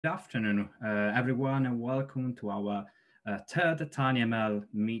Good afternoon, everyone, and welcome to our third tinyML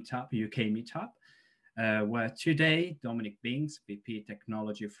meetup, UK meetup, where today Dominic Binks, VP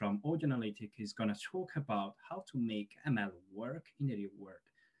Technology from Analytic, is going to talk about how to make ML work in the real world.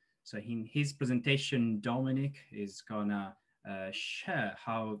 So in his presentation, Dominic is going to share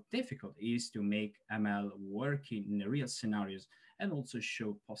how difficult it is to make ML work in the real scenarios and also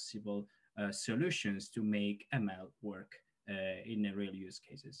show possible solutions to make ML work in the real use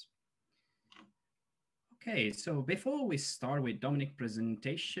cases. Okay, so before we start with Dominic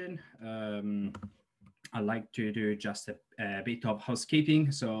presentation, I'd like to do just a bit of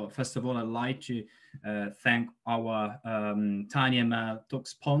housekeeping. So first of all, I'd like to thank our tinyML talk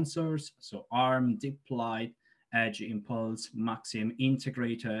sponsors, so ARM, Deployed, Edge Impulse, Maxim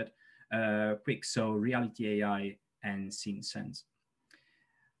Integrated, Quixo, Reality AI, and SceneSense.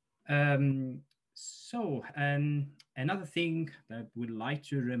 Another thing that we'd like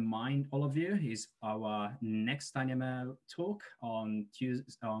to remind all of you is our next tinyML talk on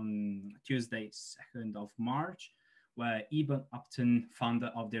Tuesday, 2nd of March, where Eben Upton,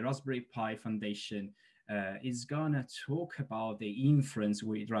 founder of the Raspberry Pi Foundation, is gonna talk about the inference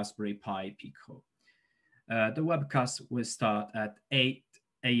with Raspberry Pi Pico. The webcast will start at 8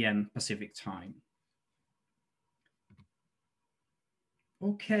 a.m. Pacific time.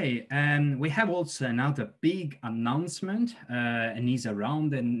 Okay, and we have also another big announcement, and is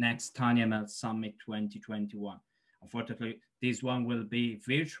around the next tinyML Summit 2021. Unfortunately, this one will be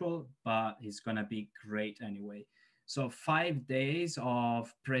virtual, but it's gonna be great anyway. So 5 days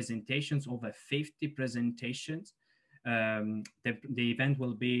of presentations, over 50 presentations. The event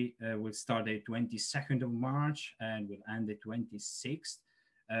will start the 22nd of March and will end the 26th.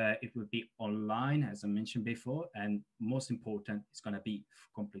 It will be online, as I mentioned before, and most important, it's going to be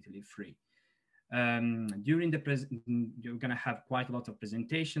completely free. During you're going to have quite a lot of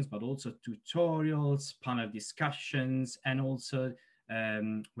presentations, but also tutorials, panel discussions, and also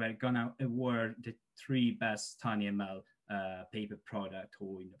we're going to award the 3 best tinyML paper product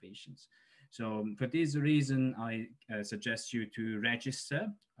or innovations. So for this reason, I suggest you to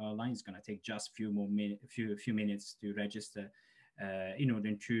register online. It's going to take just few minutes to register in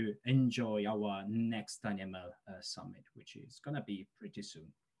order to enjoy our next tinyML summit, which is going to be pretty soon.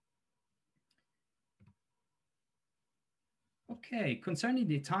 Okay, concerning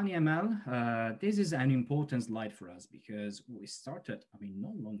the tinyML, this is an important slide for us because we started,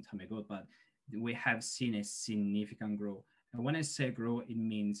 not a long time ago, but we have seen a significant growth. And when I say grow, it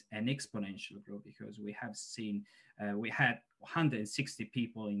means an exponential growth because we have seen, we had 160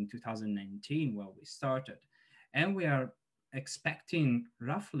 people in 2019 when we started, and we are expecting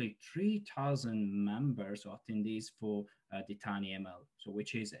roughly 3,000 members or attendees for the tinyML, so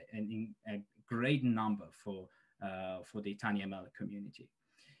which is a great number for the tinyML community.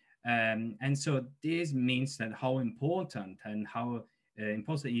 And so this means that how important and how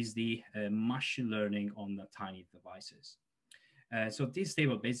important is the machine learning on the tiny devices. So this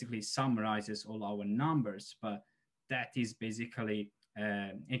table basically summarizes all our numbers, but that is basically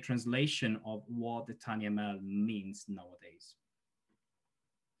a translation of what the tinyML means nowadays.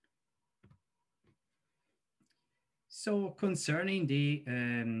 So concerning the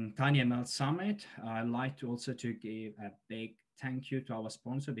tinyML Summit, I'd like to also to give a big thank you to our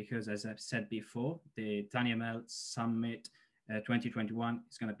sponsor because, as I've said before, the tinyML Summit 2021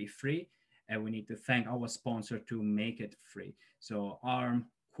 is going to be free, and we need to thank our sponsor to make it free. So ARM,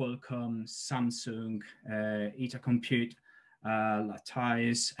 Qualcomm, Samsung, Ita Compute,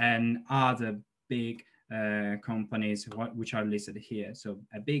 Lattice, and other big companies which are listed here. So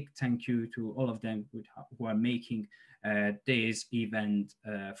a big thank you to all of them who are making this event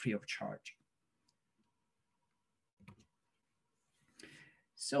free of charge.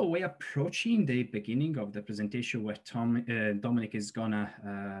 So we're approaching the beginning of the presentation where Dominic is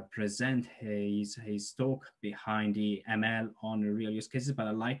gonna present his talk behind the ML on real use cases, but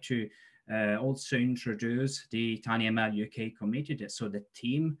I'd like to also introduce the tinyML UK committee, so the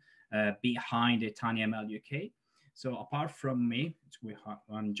team behind the tinyML UK. So apart from me,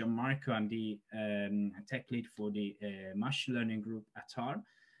 I'm Gianmarco, I'm the tech lead for the machine learning group at ARM.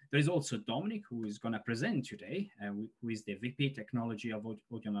 There is also Dominic, who is going to present today, who is the VP Technology of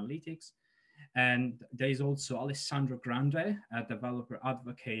Audio Analytics. And there is also Alessandro Grande, a developer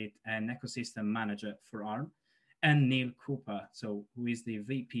advocate and ecosystem manager for ARM, and Neil Cooper, who is the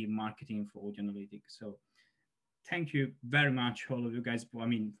VP Marketing for Audio Analytics. So thank you very much, all of you guys.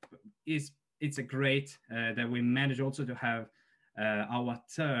 It's a great that we managed also to have our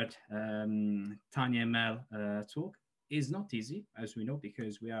third tinyML talk. Is not easy, as we know,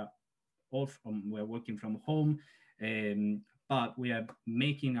 because we're working from home, but we are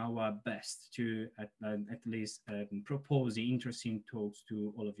making our best to at least propose interesting talks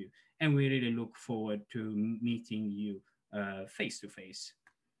to all of you. And we really look forward to meeting you face to face.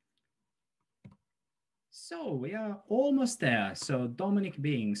 So we are almost there. So Dominic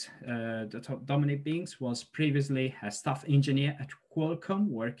Binks, Dominic Binks was previously a staff engineer at Qualcomm,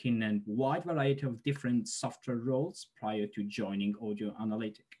 working in a wide variety of different software roles prior to joining Audio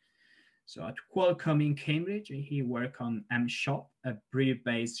Analytic. So at Qualcomm in Cambridge, he worked on M-Shop, a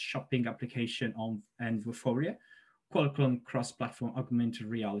Brief-based shopping application and Vuforia, Qualcomm cross-platform augmented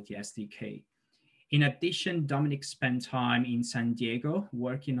reality SDK. In addition, Dominic spent time in San Diego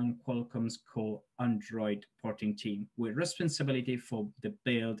working on Qualcomm's core Android porting team with responsibility for the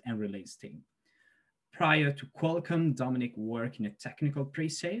build and release team. Prior to Qualcomm, Dominic worked in a technical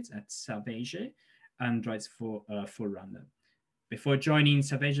pre-sales at Savage, Android's forerunner. Before joining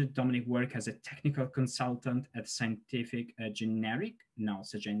Savage, Dominic worked as a technical consultant at Scientific Generic, now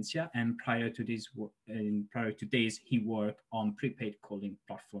Sagencia, and prior to this, he worked on prepaid calling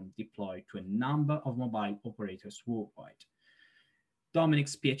platform deployed to a number of mobile operators worldwide.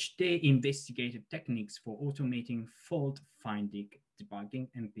 Dominic's PhD investigated techniques for automating fault finding, debugging,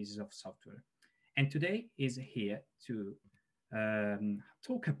 and pieces of software. And today is here to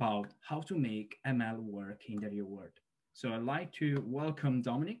talk about how to make ML work in the real world. So I'd like to welcome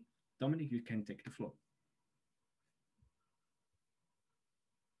Dominic. Dominic, you can take the floor.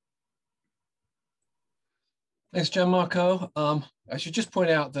 Thanks, Gianmarco. I should just point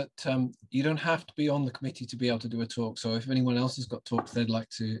out that you don't have to be on the committee to be able to do a talk. So if anyone else has got talks they'd like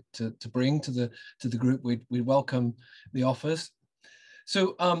to bring to the group, we'd welcome the offers.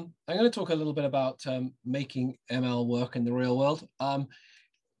 So I'm going to talk a little bit about making ML work in the real world.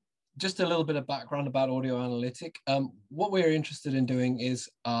 Just a little bit of background about Audio Analytic. What we're interested in doing is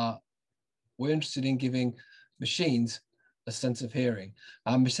we're interested in giving machines a sense of hearing.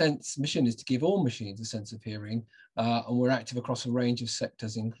 Our mission is to give all machines a sense of hearing, and we're active across a range of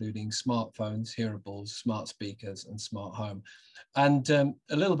sectors, including smartphones, hearables, smart speakers, and smart home. And a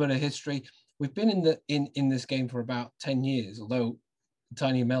little bit of history. We've been in this game for about 10 years, although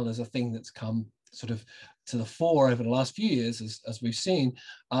tinyML is a thing that's come sort of to the fore over the last few years, as we've seen.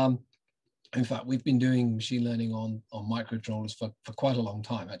 In fact, we've been doing machine learning on microcontrollers for quite a long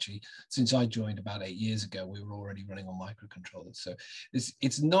time. Actually, since I joined about 8 years ago, we were already running on microcontrollers. So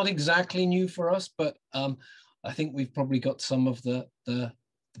it's not exactly new for us, but I think we've probably got some of the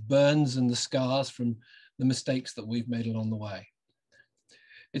burns and the scars from the mistakes that we've made along the way.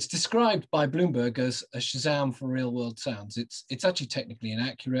 It's described by Bloomberg as a Shazam for real world sounds. It's actually technically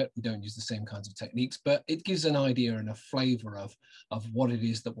inaccurate. We don't use the same kinds of techniques, but it gives an idea and a flavor of what it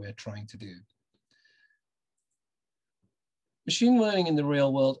is that we're trying to do. Machine learning in the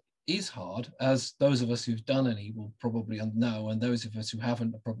real world is hard, as those of us who've done any will probably know, and those of us who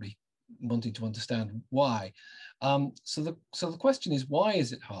haven't are probably wanting to understand why. So the question is, why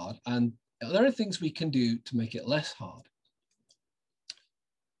is it hard? And there are things we can do to make it less hard.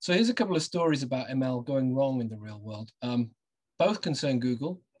 So here's a couple of stories about ML going wrong in the real world. Both concern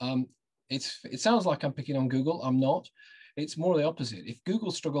Google. It sounds like I'm picking on Google. I'm not. It's more the opposite. If Google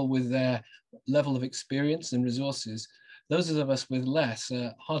struggle with their level of experience and resources, those of us with less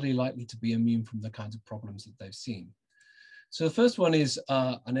are hardly likely to be immune from the kinds of problems that they've seen. So the first one is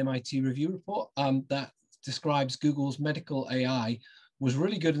an MIT review report that describes Google's medical AI was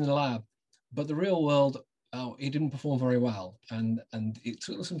really good in the lab, but the real world, it didn't perform very well. And it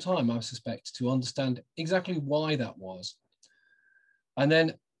took some time, I suspect, to understand exactly why that was. And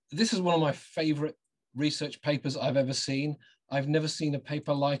then this is one of my favorite research papers I've ever seen. I've never seen a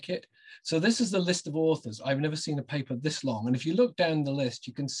paper like it. So this is the list of authors. I've never seen a paper this long. And if you look down the list,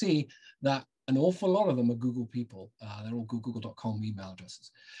 you can see that an awful lot of them are Google people. They're all google.com email addresses.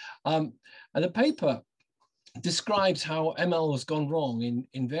 And the paper describes how ML has gone wrong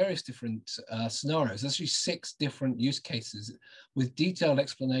in various different scenarios. There's actually 6 different use cases with detailed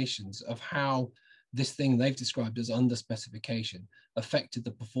explanations of how this thing they've described as under specification affected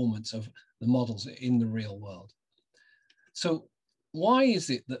the performance of the models in the real world. So why is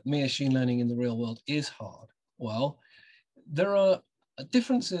it that machine learning in the real world is hard? Well, there are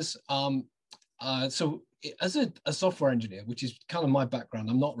differences. So as a software engineer, which is kind of my background,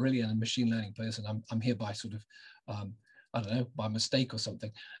 I'm not really a machine learning person. I'm here by sort of, I don't know, by mistake or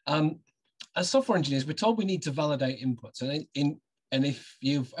something. As software engineers, we're told we need to validate inputs. And if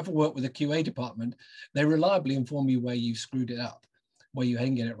you've ever worked with a QA department, they reliably inform you where you screwed it up, where you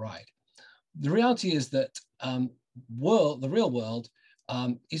didn't get it right. The reality is that the real world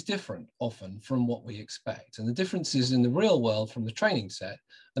is different often from what we expect. And the difference is in the real world from the training set.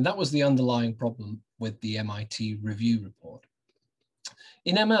 And that was the underlying problem with the MIT review report.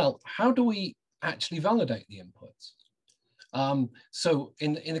 In ML, how do we actually validate the inputs? So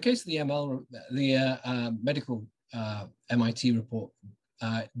in the case of the ML, the medical MIT report,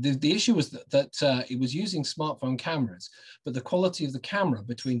 the issue was that it was using smartphone cameras, but the quality of the camera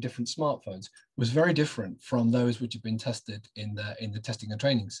between different smartphones was very different from those which have been tested in the testing and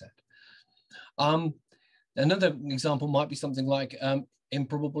training set. Another example might be something like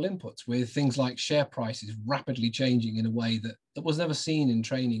improbable inputs, with things like share prices rapidly changing in a way that was never seen in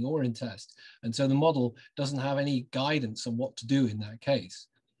training or in test. And so the model doesn't have any guidance on what to do in that case.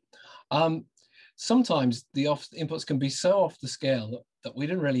 Sometimes the inputs can be so off the scale that we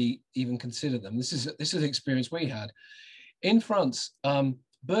didn't really even consider them. This is the experience we had. In France,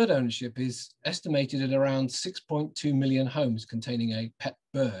 bird ownership is estimated at around 6.2 million homes containing a pet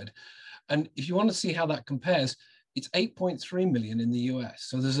bird. And if you want to see how that compares, it's 8.3 million in the US.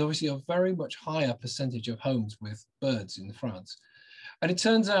 So there's obviously a very much higher percentage of homes with birds in France. And it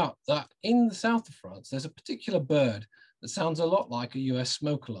turns out that in the south of France, there's a particular bird that sounds a lot like a US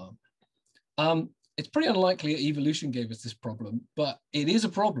smoke alarm. It's pretty unlikely that evolution gave us this problem, but it is a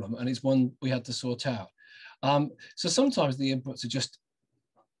problem and it's one we had to sort out. So sometimes the inputs are just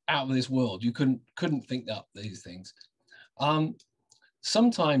out of this world. You couldn't think up these things.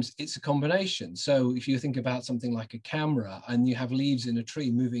 Sometimes it's a combination. So if you think about something like a camera and you have leaves in a tree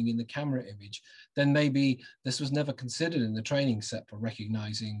moving in the camera image, then maybe this was never considered in the training set for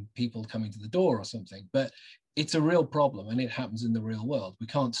recognizing people coming to the door or something. But it's a real problem and it happens in the real world. We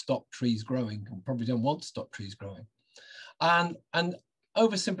can't stop trees growing and probably don't want to stop trees growing. And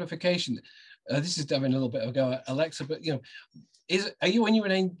oversimplification, this is having a little bit of a go at Alexa, but you know, are you, when you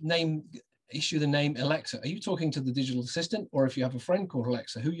issue the name Alexa, are you talking to the digital assistant, or if you have a friend called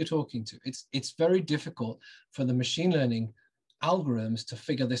Alexa, who you're talking to? It's very difficult for the machine learning algorithms to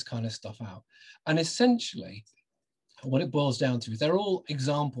figure this kind of stuff out. And essentially, what it boils down to is they're all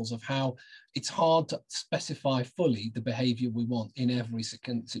examples of how it's hard to specify fully the behavior we want in every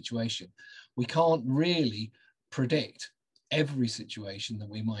situation. We can't really predict every situation that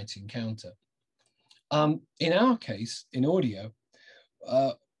we might encounter. In our case, in audio,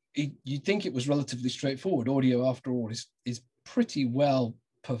 you'd think it was relatively straightforward. Audio, after all, is pretty well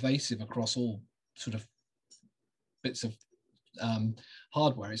pervasive across all sort of bits of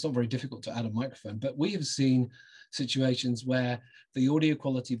hardware. It's not very difficult to add a microphone, but we have seen situations where the audio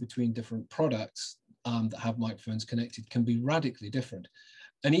quality between different products that have microphones connected can be radically different.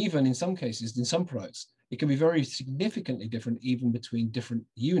 And even in some cases, in some products, it can be very significantly different even between different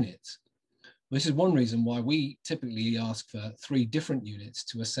units. This is one reason why we typically ask for 3 different units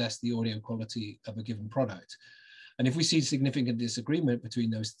to assess the audio quality of a given product. And if we see significant disagreement between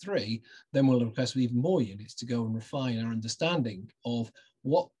those 3, then we'll request even more units to go and refine our understanding of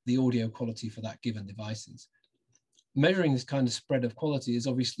what the audio quality for that given device is. Measuring this kind of spread of quality is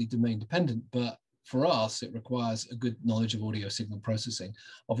obviously domain dependent, but for us, it requires a good knowledge of audio signal processing.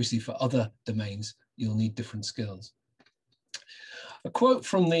 Obviously, for other domains, you'll need different skills. A quote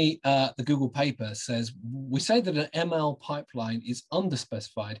from the Google paper says, "We say that an ML pipeline is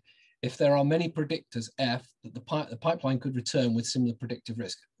underspecified if there are many predictors F that the pipeline could return with similar predictive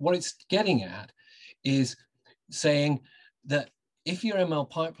risk." What it's getting at is saying that if your ML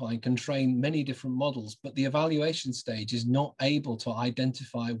pipeline can train many different models, but the evaluation stage is not able to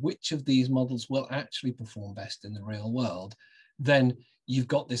identify which of these models will actually perform best in the real world, then you've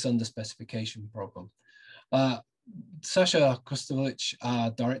got this underspecification problem. Sasha Kostovich,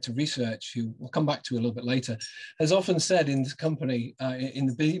 Director of Research, who we'll come back to a little bit later, has often said in this company, in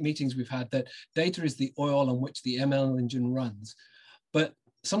the meetings we've had, that data is the oil on which the ML engine runs. But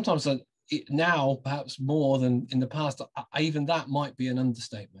sometimes now, perhaps more than in the past, even that might be an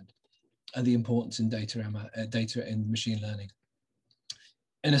understatement of the importance in data in machine learning.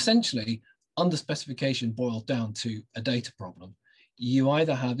 And essentially, underspecification boils down to a data problem. You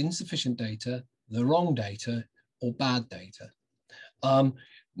either have insufficient data, the wrong data, or bad data.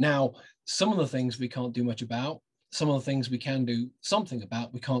 Now, some of the things we can't do much about, some of the things we can do something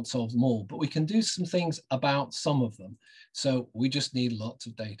about, we can't solve them all, but we can do some things about some of them. So we just need lots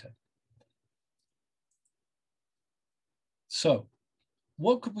of data. So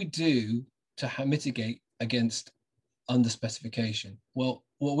what could we do to mitigate against underspecification? Well,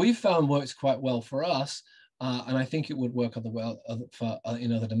 what we've found works quite well for us, and I think it would work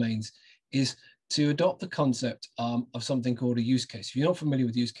in other domains, is to adopt the concept of something called a use case. If you're not familiar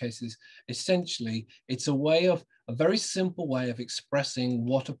with use cases, essentially it's a very simple way of expressing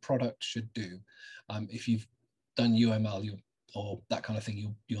what a product should do. If you've done UML or that kind of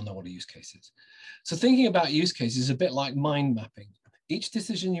thing, you'll know what a use case is. So thinking about use cases is a bit like mind mapping. Each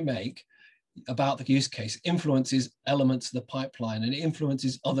decision you make about the use case influences elements of the pipeline, and it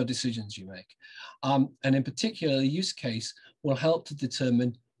influences other decisions you make. And in particular, the use case will help to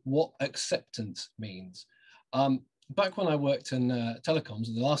determine what acceptance means. Back when I worked in telecoms,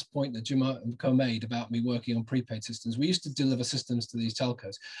 the last point that Jim made about me working on prepaid systems, we used to deliver systems to these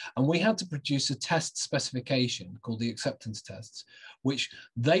telcos, and we had to produce a test specification called the acceptance tests, which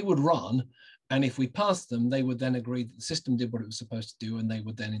they would run. And if we passed them, they would then agree that the system did what it was supposed to do, and they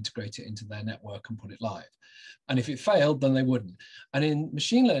would then integrate it into their network and put it live. And if it failed, then they wouldn't. And in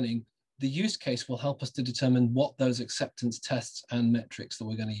machine learning, the use case will help us to determine what those acceptance tests and metrics that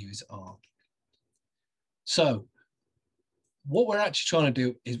we're going to use are. So what we're actually trying to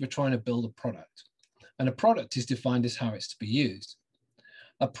do is we're trying to build a product. And a product is defined as how it's to be used.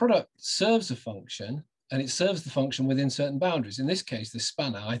 A product serves a function, and it serves the function within certain boundaries. In this case, the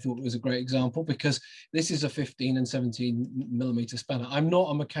spanner, I thought was a great example because this is a 15 and 17 millimeter spanner. I'm not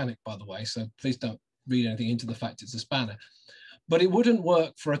a mechanic, by the way, so please don't read anything into the fact it's a spanner. But it wouldn't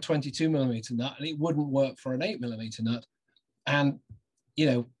work for a 22 millimeter nut, and it wouldn't work for an 8 millimeter nut. And, you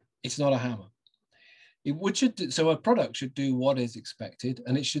know, it's not a hammer. So a product should do what is expected,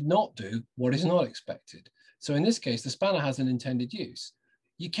 and it should not do what is not expected. So in this case, the spanner has an intended use.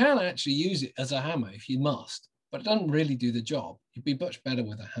 You can actually use it as a hammer if you must, but it doesn't really do the job. You'd be much better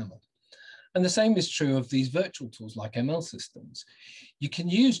with a hammer. And the same is true of these virtual tools like ML systems. You can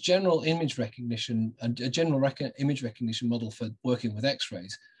use general image recognition and a general image recognition model for working with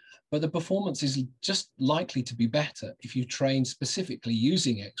X-rays, but the performance is just likely to be better if you train specifically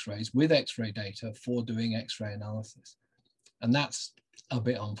using X-rays with X-ray data for doing X-ray analysis. And that's a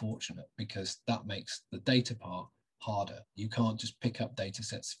bit unfortunate because that makes the data part harder. You can't just pick up data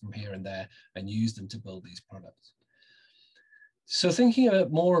sets from here and there and use them to build these products. So thinking a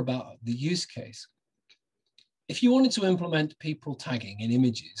bit more about the use case, if you wanted to implement people tagging in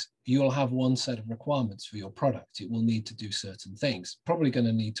images, you'll have one set of requirements for your product. It will need to do certain things, probably going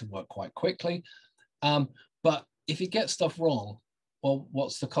to need to work quite quickly. But if it gets stuff wrong, well,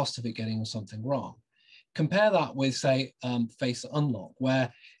 what's the cost of it getting something wrong? Compare that with, say, face unlock,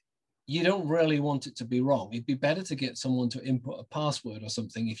 where you don't really want it to be wrong. It'd be better to get someone to input a password or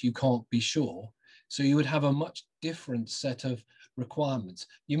something if you can't be sure. So you would have a much different set of requirements.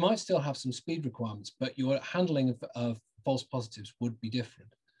 You might still have some speed requirements, but your handling of false positives would be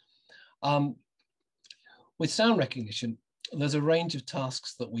different. With sound recognition, there's a range of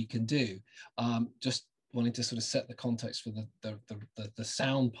tasks that we can do. Just wanting to sort of set the context for the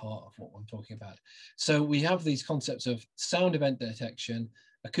sound part of what I'm talking about. So we have these concepts of sound event detection,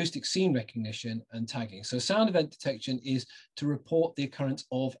 acoustic scene recognition, and tagging. So sound event detection is to report the occurrence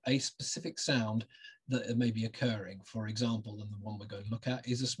of a specific sound that may be occurring. For example, and the one we're going to look at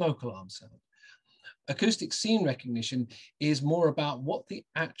is a smoke alarm sound. Acoustic scene recognition is more about what the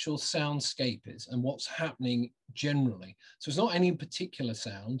actual soundscape is and what's happening generally. So it's not any particular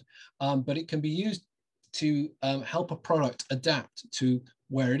sound, but it can be used to help a product adapt to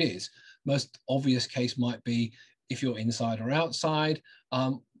where it is. Most obvious case might be if you're inside or outside,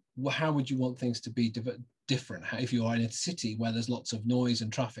 how would you want things to be different? If you are in a city where there's lots of noise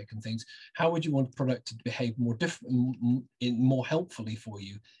and traffic and things, how would you want the product to behave more more helpfully for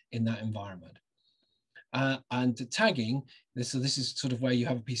you in that environment? And tagging, so this is sort of where you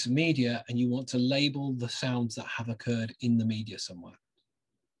have a piece of media and you want to label the sounds that have occurred in the media somewhere.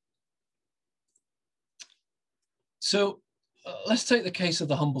 So let's take the case of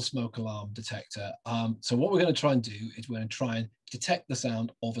the humble smoke alarm detector. So what we're going to try and do is we're going to try and detect the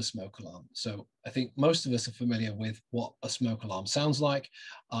sound of a smoke alarm. So I think most of us are familiar with what a smoke alarm sounds like,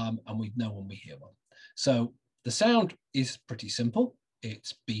 and we know when we hear one. So the sound is pretty simple.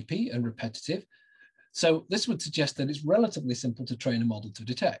 It's beepy and repetitive. So this would suggest that it's relatively simple to train a model to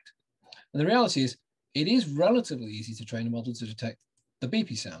detect. And the reality is it is relatively easy to train a model to detect the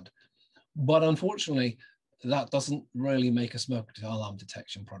beepy sound. But unfortunately, that doesn't really make a smoke alarm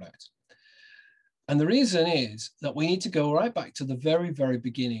detection product. And the reason is that we need to go right back to the very, very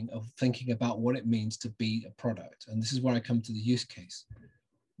beginning of thinking about what it means to be a product. And this is where I come to the use case.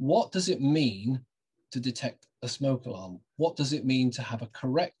 What does it mean to detect a smoke alarm? What does it mean to have a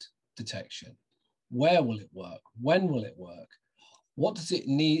correct detection? Where will it work? When will it work? What does it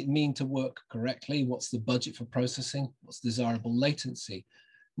mean to work correctly? What's the budget for processing? What's desirable latency?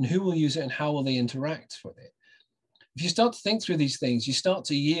 And who will use it and how will they interact with it? If you start to think through these things, you start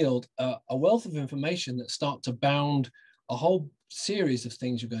to yield a wealth of information that start to bound a whole series of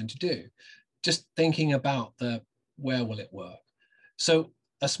things you're going to do. Just thinking about where will it work? So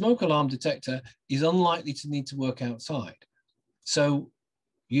a smoke alarm detector is unlikely to need to work outside. So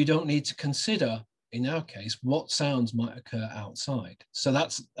you don't need to consider in our case, what sounds might occur outside. So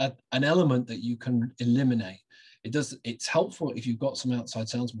that's an element that you can eliminate. It's helpful if you've got some outside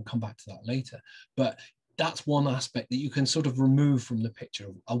sounds. We'll come back to that later. But that's one aspect that you can sort of remove from the picture,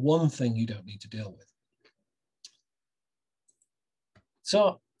 a one thing you don't need to deal with.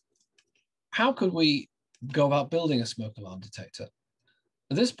 So how could we go about building a smoke alarm detector?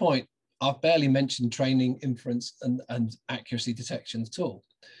 At this point, I've barely mentioned training, inference, and accuracy detection at all.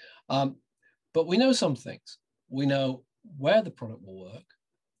 But we know some things. We know where the product will work.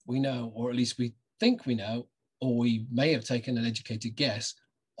 We know, or at least we think we know, or we may have taken an educated guess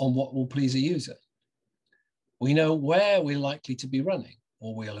on what will please a user. We know where we're likely to be running,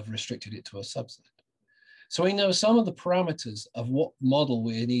 or we'll have restricted it to a subset. So we know some of the parameters of what model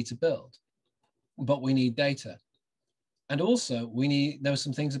we need to build, but we need data. And also we know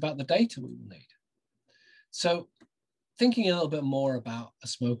some things about the data we will need. So thinking a little bit more about a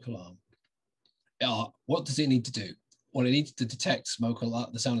smoke alarm, what does it need to do? Well, it needs to detect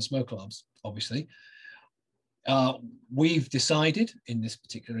the sound of smoke alarms, obviously. We've decided in this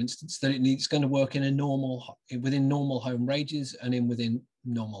particular instance that it's going to work in within normal home ranges and within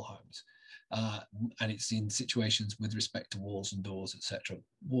normal homes. And it's in situations with respect to walls and doors, etc.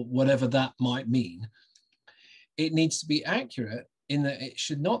 Whatever that might mean, it needs to be accurate in that it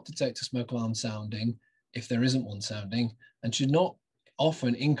should not detect a smoke alarm sounding if there isn't one sounding, and should not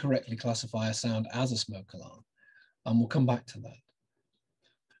often incorrectly classify a sound as a smoke alarm. And we'll come back to that.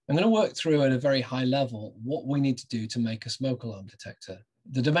 I'm going to work through at a very high level what we need to do to make a smoke alarm detector.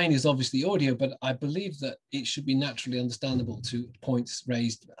 The domain is obviously audio, but I believe that it should be naturally understandable to points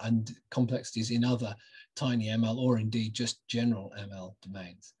raised and complexities in other tinyML or indeed just general ML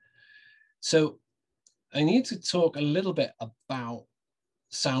domains. So I need to talk a little bit about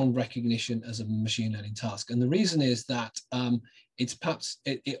sound recognition as a machine learning task. And the reason is that it's perhaps,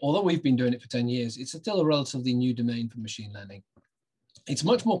 although we've been doing it for 10 years, it's still a relatively new domain for machine learning. It's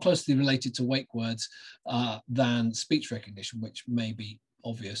much more closely related to wake words than speech recognition, which may be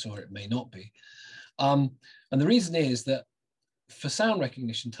obvious or it may not be. And the reason is that for sound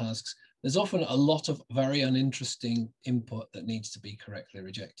recognition tasks, there's often a lot of very uninteresting input that needs to be correctly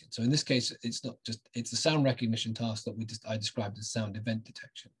rejected. So in this case, it's a sound recognition task that I described as sound event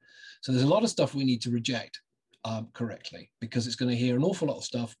detection. So there's a lot of stuff we need to reject correctly because it's going to hear an awful lot of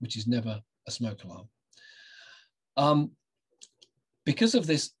stuff, which is never a smoke alarm. Because of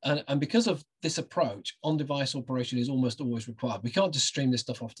this, and because of this approach, on-device operation is almost always required. We can't just stream this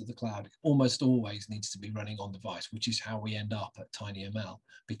stuff off to the cloud. It almost always needs to be running on device, which is how we end up at tinyML,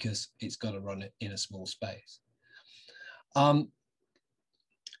 because it's got to run it in a small space. And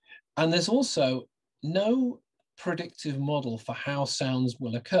there's also no predictive model for how sounds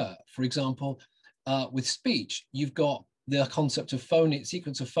will occur. For example, with speech, you've got the concept of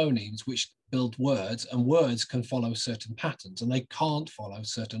sequence of phonemes, which build words, and words can follow certain patterns and they can't follow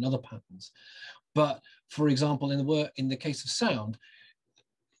certain other patterns. But for example, in the case of sound,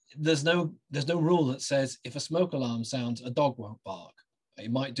 there's no rule that says if a smoke alarm sounds, a dog won't bark. It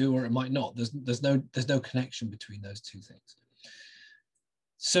might do or it might not. There's no connection between those two things.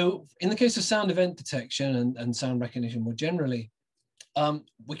 So in the case of sound event detection and sound recognition more generally,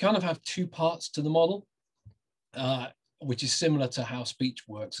 we kind of have two parts to the model. Which is similar to how speech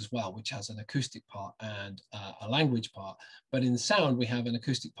works as well, which has an acoustic part and a language part. But in sound, we have an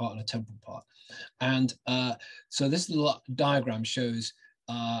acoustic part and a temporal part. And so this little diagram shows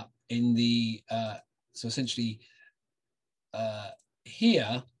so essentially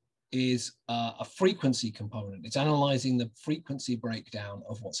here is a frequency component. It's analyzing the frequency breakdown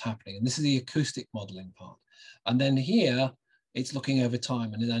of what's happening. And this is the acoustic modeling part. And then here, it's looking over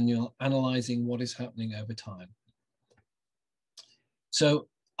time and then analyzing what is happening over time. So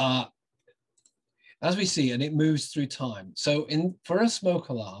as we see, and it moves through time. So for a smoke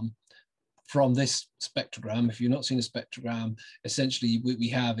alarm, from this spectrogram, if you've not seen a spectrogram, essentially what we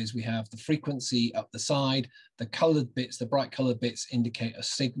have the frequency up the side, the colored bits, the bright colored bits indicate a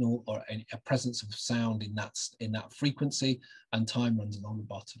signal or a presence of sound in that frequency, and time runs along the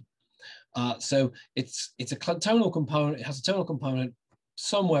bottom. So it's a tonal component. It has a tonal component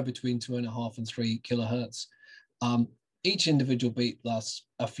somewhere between 2.5 and 3 kilohertz. Each individual beat lasts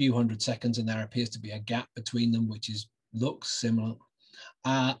a few hundred seconds, and there appears to be a gap between them, which looks similar.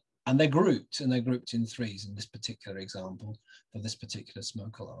 And they're grouped in threes in this particular example for this particular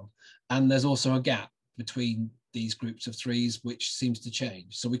smoke alarm. And there's also a gap between these groups of threes, which seems to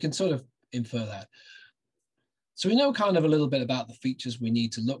change. So we can sort of infer that. So we know kind of a little bit about the features we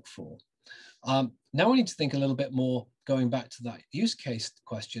need to look for. Now we need to think a little bit more, going back to that use case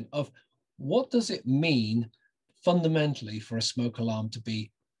question of what does it mean fundamentally for a smoke alarm to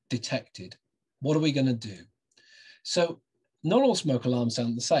be detected? what are we going to do? So not all smoke alarms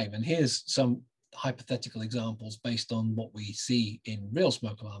sound the same. And here's some hypothetical examples based on what we see in real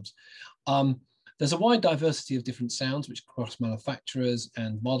smoke alarms. There's a wide diversity of different sounds which cross manufacturers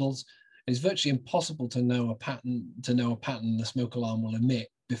and models. It's virtually impossible to know a pattern the smoke alarm will emit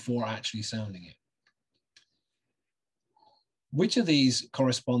before actually sounding it. Which of these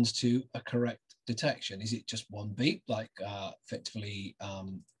corresponds to a correct detection? Is it just one beep, like effectively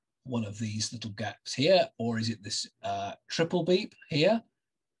one of these little gaps here, or is it this triple beep here?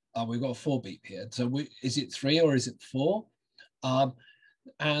 We've got a 4 beep here. So is it 3 or is it 4?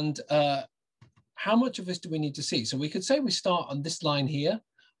 How much of this do we need to see? So we could say we start on this line here,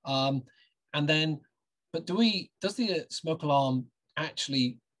 and then, but does the smoke alarm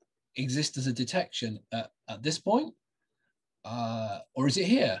actually exist as a detection at this point? Or is it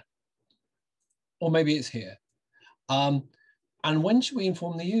here? Or maybe it's here. And when should we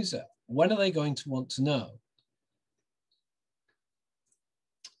inform the user? When are they going to want to know?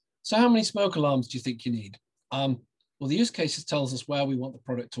 So how many smoke alarms do you think you need? Well, the use cases tells us where we want the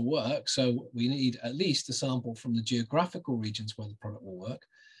product to work. So we need at least a sample from the geographical regions where the product will work.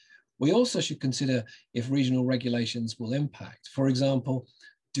 We also should consider if regional regulations will impact. For example,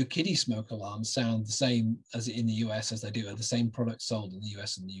 do kiddie smoke alarms sound the same as in the US as they do at the same products sold in the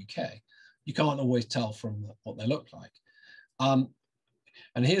US and the UK? You can't always tell from what they look like.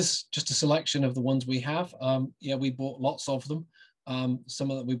 And here's just a selection of the ones we have. Yeah, we bought lots of them.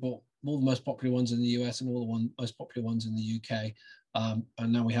 Some of them we bought all the most popular ones in the US and all the most popular ones in the UK.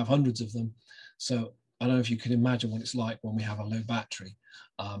 And now we have hundreds of them. So I don't know if you can imagine what it's like when we have a low battery,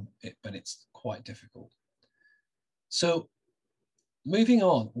 but it's quite difficult. So moving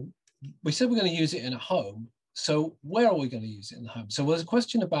on, we said we're going to use it in a home. So where are we going to use it in the home? So there's a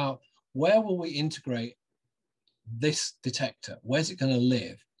question about where will we integrate this detector? Where's it going to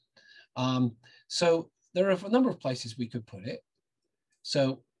live? So there are a number of places we could put it.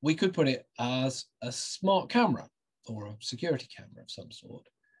 So we could put it as a smart camera or a security camera of some sort.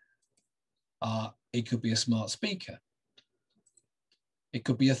 It could be a smart speaker. It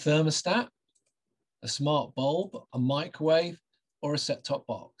could be a thermostat, a smart bulb, a microwave, or a set-top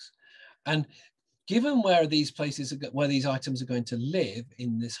box. And given where these places, where these items are going to live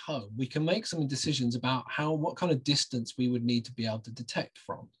in this home, we can make some decisions about what kind of distance we would need to be able to detect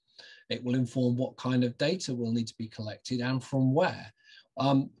from. It will inform what kind of data will need to be collected and from where.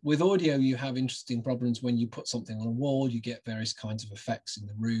 With audio, you have interesting problems when you put something on a wall, you get various kinds of effects in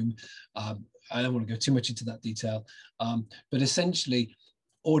the room. I don't want to go too much into that detail, but essentially,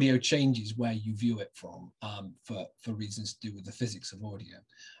 audio changes where you view it from for reasons to do with the physics of audio.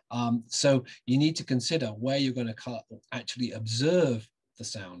 So you need to consider where you're going to actually observe the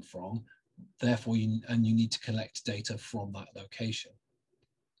sound from, therefore, you need to collect data from that location.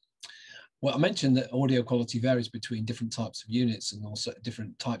 Well, I mentioned that audio quality varies between different types of units and also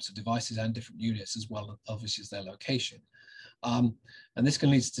different types of devices and different units as well, obviously, as their location. And this can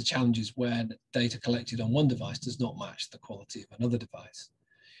lead to challenges where data collected on one device does not match the quality of another device.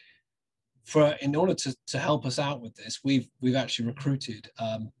 In order to help us out with this, we've actually recruited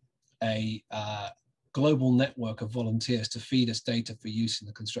a global network of volunteers to feed us data for use in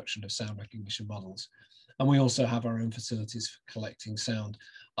the construction of sound recognition models. And we also have our own facilities for collecting sound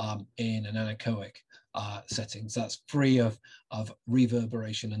in an anechoic settings. That's free of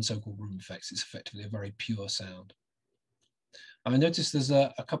reverberation and so-called room effects. It's effectively a very pure sound. I noticed there's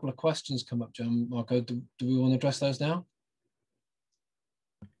a couple of questions come up, John. Marco, do we want to address those now?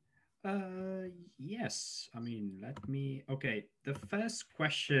 Yes, I mean, okay, the first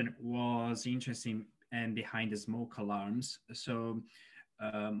question was interesting and behind the smoke alarms. So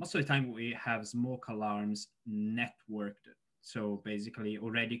most of the time we have smoke alarms networked. So basically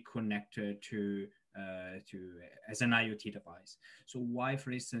already connected to as an IoT device. So why,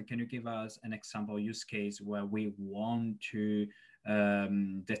 for instance, can you give us an example use case where we want to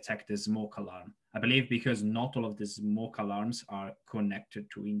detect the smoke alarm? I believe because not all of the smoke alarms are connected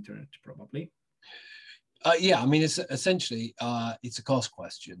to internet, probably. Yeah, I mean, it's essentially, it's a cost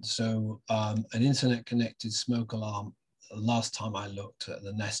question. So an internet connected smoke alarm, last time I looked at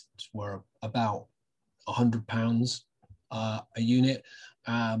the Nests were about £100 a unit.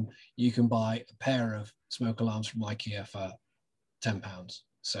 You can buy a pair of smoke alarms from IKEA for £10.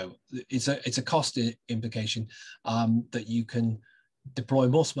 So it's a cost implication that you can deploy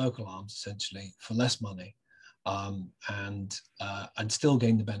more smoke alarms essentially for less money, and still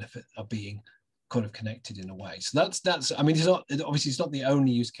gain the benefit of being kind of connected in a way. So that's I mean, it's not the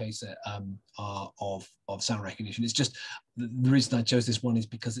only use case of sound recognition. It's just the reason I chose this one is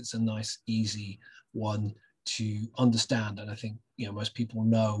because it's a nice, easy one to understand, and I think most people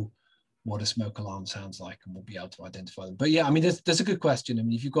know what a smoke alarm sounds like, and we'll be able to identify them. But yeah, I mean, there's a good question. I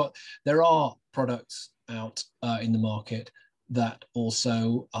mean, if you've got, there are products out in the market that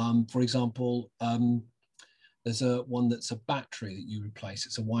also, for example, there's one that's a battery that you replace.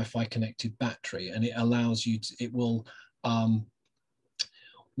 It's a Wi-Fi connected battery, and it allows you to, it will,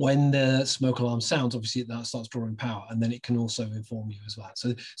 when the smoke alarm sounds, obviously that starts drawing power, and then it can also inform you as well.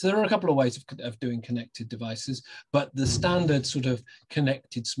 So there are a couple of ways of doing connected devices, but the standard sort of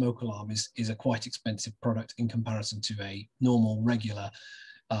connected smoke alarm is a quite expensive product in comparison to a normal, regular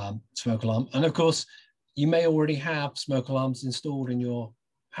smoke alarm. And of course, you may already have smoke alarms installed in your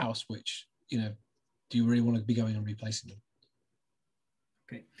house, which, you know, do you really want to be going and replacing them?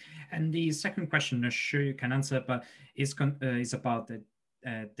 Okay, and the second question, I'm not sure you can answer, but is about the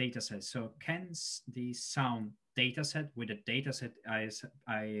data set. So can the sound data set with a data set, I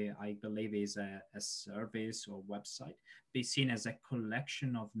believe is a service or website, be seen as a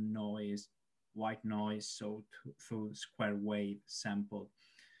collection of noise, white noise, so through square wave sample?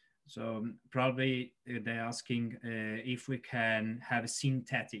 So probably they're asking if we can have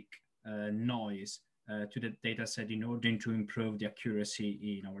synthetic noise to the data set in order to improve the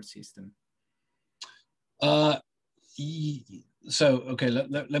accuracy in our system. So, okay,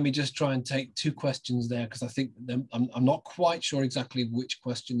 let me just try and take two questions there, because I think I'm not quite sure exactly which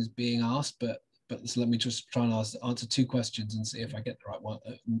question is being asked, but so let me just try and answer two questions and see if I get the right one.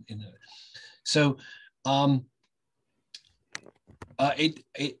 So, it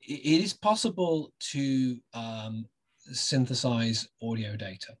is possible to synthesize audio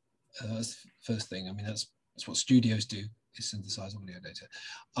data. That's the first thing. I mean, that's what studios do, is synthesize audio data.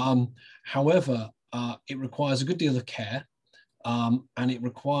 However, it requires a good deal of care, and it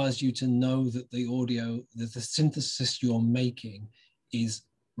requires you to know that the audio, that the synthesis you're making is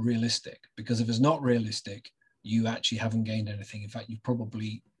realistic, because if it's not realistic, you actually haven't gained anything. In fact, you've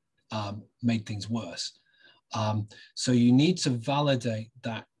probably made things worse. So you need to validate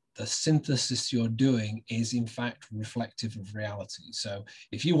that the synthesis you're doing is in fact reflective of reality. So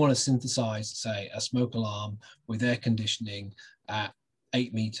if you want to synthesize, say, a smoke alarm with air conditioning at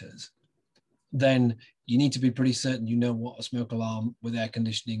 8 meters, then you need to be pretty certain you know what a smoke alarm with air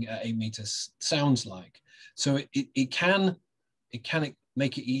conditioning at 8 meters sounds like. So it can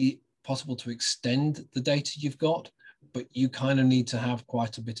make it possible to extend the data you've got, but you kind of need to have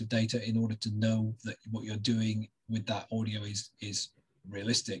quite a bit of data in order to know that what you're doing with that audio is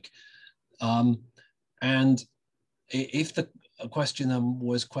realistic. And if the question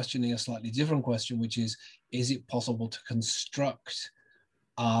was questioning a slightly different question, which is it possible to construct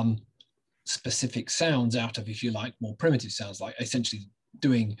specific sounds out of, if you like, more primitive sounds, like essentially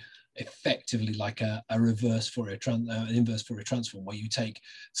doing effectively like an inverse Fourier transform, where you take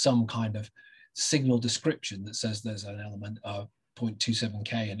some kind of signal description that says there's an element of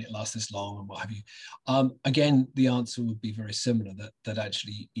 0.27k and it lasts this long and what have you. Again, the answer would be very similar, that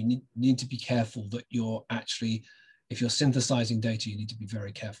actually you need to be careful that you're actually, if you're synthesizing data, you need to be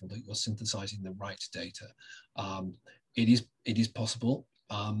very careful that you're synthesizing the right data. It is possible,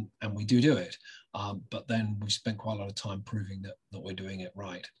 and we do it, but then we spent quite a lot of time proving that we're doing it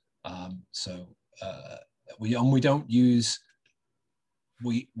right. We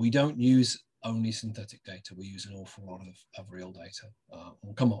don't use only synthetic data. We use an awful lot of real data.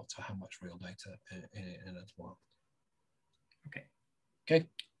 We'll come up to how much real data in as well. Okay. Okay.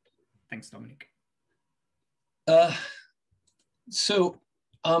 Thanks, Dominic. So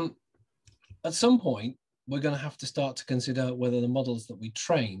at some point, we're going to have to start to consider whether the models that we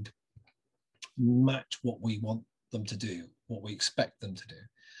trained match what we want them to do, what we expect them to do.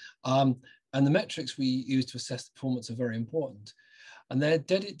 And the metrics we use to assess the performance are very important. And they're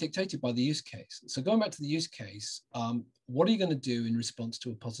dictated by the use case. So going back to the use case, what are you going to do in response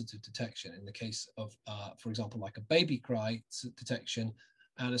to a positive detection? In the case of, for example, like a baby cry detection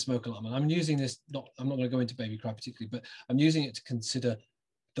and a smoke alarm. And I'm using this, I'm not going to go into baby cry particularly, but I'm using it to consider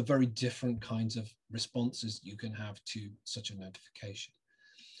the very different kinds of responses you can have to such a notification.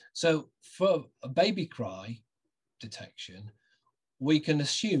 So for a baby cry detection, we can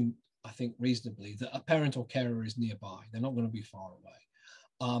assume, I think reasonably, that a parent or carer is nearby. They're not going to be far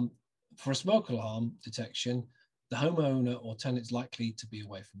away. For a smoke alarm detection, the homeowner or tenant is likely to be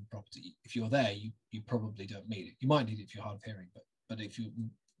away from the property. If you're there, you probably don't need it. You might need it if you're hard of hearing, but if you're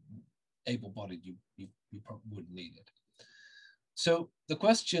able-bodied, you probably wouldn't need it. So the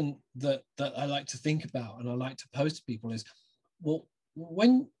question that I like to think about and I like to pose to people is, well,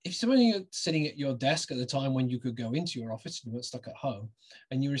 if you're sitting at your desk at the time when you could go into your office and you weren't stuck at home,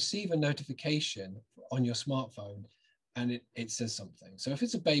 and you receive a notification on your smartphone and it says something. So if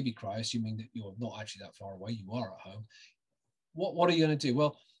it's a baby cry, assuming that you're not actually that far away, you are at home, what are you going to do?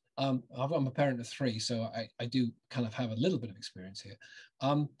 Well, I'm a parent of 3, so I do kind of have a little bit of experience here.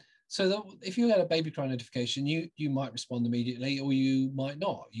 So that if you get a baby cry notification, you might respond immediately, or you might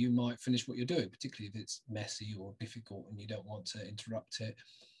not. You might finish what you're doing, particularly if it's messy or difficult and you don't want to interrupt it.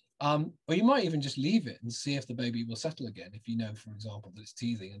 Or you might even just leave it and see if the baby will settle again. If you know, for example, that it's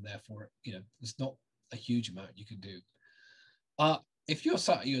teething and therefore, there's not a huge amount you can do. If you're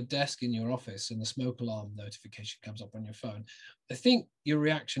sat at your desk in your office and the smoke alarm notification comes up on your phone, I think your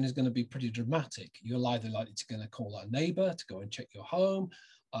reaction is going to be pretty dramatic. You're either likely to going to call a neighbor to go and check your home.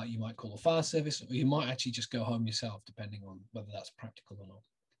 You might call a fire service, or you might actually just go home yourself, depending on whether that's practical or not.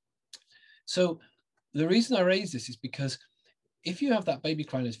 So the reason I raise this is because if you have that baby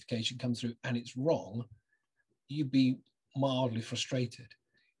cry notification come through and it's wrong, you'd be mildly frustrated.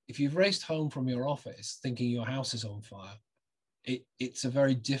 If you've raced home from your office thinking your house is on fire, it's a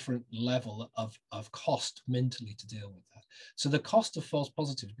very different level of cost mentally to deal with that. So the cost of false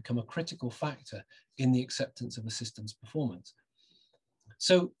positives become a critical factor in the acceptance of a system's performance.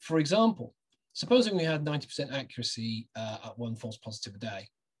 So for example, supposing we had 90% accuracy at 1 false positive a day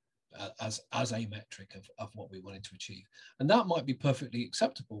as a metric of what we wanted to achieve. And that might be perfectly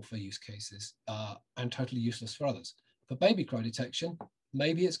acceptable for use cases and totally useless for others. For baby cry detection,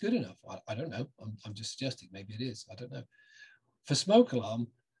 maybe it's good enough. I don't know. I'm just suggesting maybe it is. I don't know. For smoke alarm,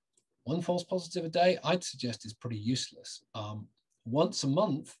 1 false positive a day, I'd suggest is pretty useless. Once a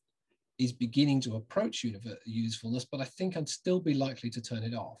month is beginning to approach usefulness, but I think I'd still be likely to turn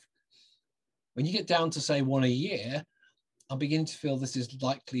it off. When you get down to say 1 a year, I'm beginning to feel this is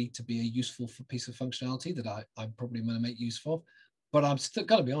likely to be a useful piece of functionality that I'm probably going to make use of, but I'm still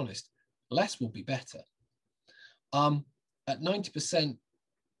going to be honest, less will be better. At 90%,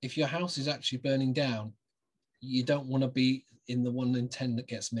 if your house is actually burning down, you don't want to be in the 1 in 10 that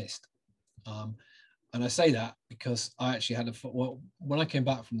gets missed. And I say that because I actually had when I came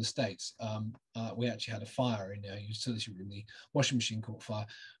back from the States, we actually had a fire in our utility room. The washing machine caught fire.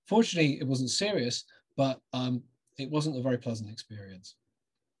 Fortunately, it wasn't serious, but it wasn't a very pleasant experience.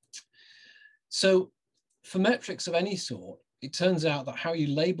 So for metrics of any sort, it turns out that how you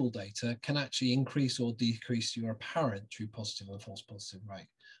label data can actually increase or decrease your apparent true positive and false positive rate.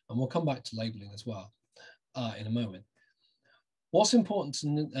 And we'll come back to labeling as well in a moment. What's important to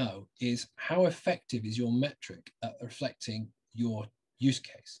know is how effective is your metric at reflecting your use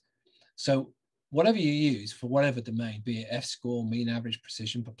case. So whatever you use for whatever domain, be it F-score, mean average,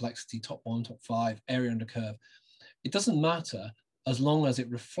 precision, perplexity, top 1, top 5, area under curve, it doesn't matter as long as it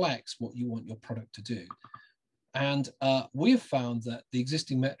reflects what you want your product to do. And we have found that the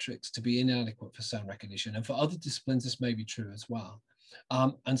existing metrics to be inadequate for sound recognition, and for other disciplines, this may be true as well.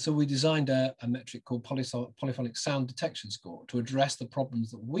 And so we designed a metric called polyphonic sound detection score to address the problems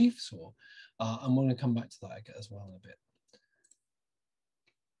that we saw. And we're going to come back to that as well in a bit.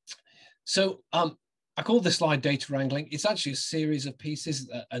 So I call this slide data wrangling. It's actually a series of pieces,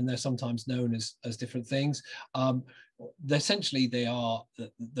 and they're sometimes known as different things. Essentially, they are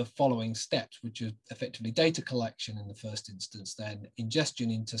the following steps, which are effectively data collection in the first instance, then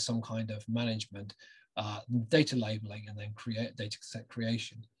ingestion into some kind of management, data labeling, and then data set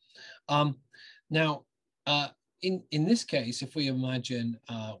creation. Now, in this case, if we imagine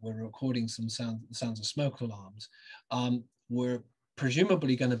we're recording some sounds of smoke alarms, we're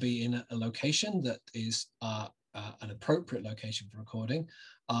presumably going to be in a location that is an appropriate location for recording.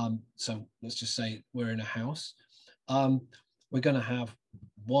 So let's just say we're in a house. We're going to have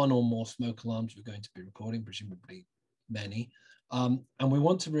 1 or more smoke alarms we're going to be recording, presumably many. And we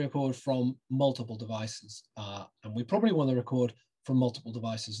want to record from multiple devices. And we probably want to record from multiple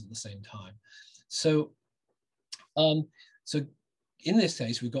devices at the same time. So, so in this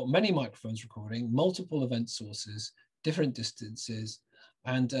case, we've got many microphones recording, multiple event sources, different distances.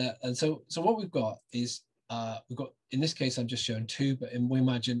 And so what we've got is, in this case, I'm just showing 2, but we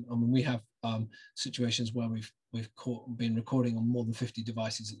imagine, we have situations where we've been recording on more than 50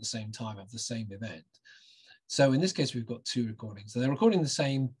 devices at the same time of the same event. So in this case, we've got 2 recordings. So they're recording the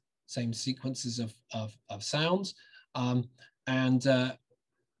same sequences of sounds. And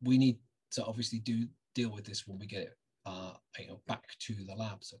we need to obviously deal with this when we get it back to the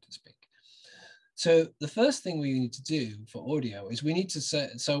lab, so to speak. So the first thing we need to do for audio is we need to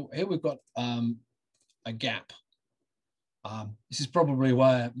set, so here we've got a gap. This is probably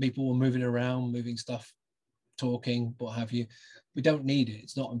where people were moving around, moving stuff, talking, what have you. We don't need it.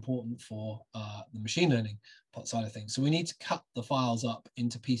 It's not important for the machine learning side of things. So we need to cut the files up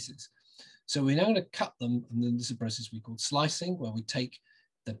into pieces. So we're now going to cut them, and then this is a process we call slicing, where we take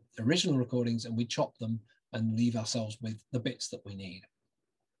the original recordings and we chop them and leave ourselves with the bits that we need.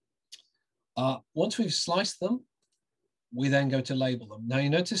 Once we've sliced them, we then go to label them. Now you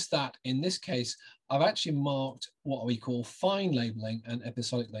notice that in this case, I've actually marked what we call fine labeling and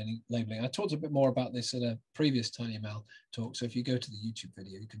episodic labeling. I talked a bit more about this in a previous tinyML talk. So if you go to the YouTube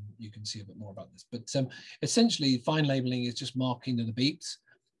video, you can see a bit more about this. But essentially, fine labeling is just marking the beeps,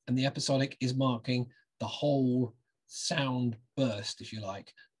 and the episodic is marking the whole sound burst, if you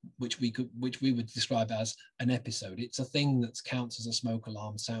like, which we would describe as an episode. It's a thing that counts as a smoke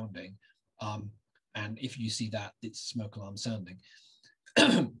alarm sounding. And if you see that, it's smoke alarm sounding.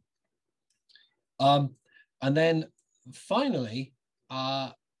 And then finally,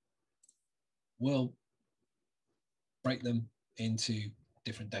 we'll break them into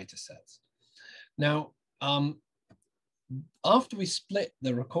different data sets. Now, after we split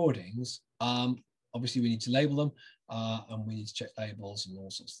the recordings, obviously we need to label them and we need to check labels and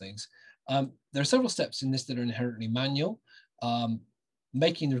all sorts of things. There are several steps in this that are inherently manual.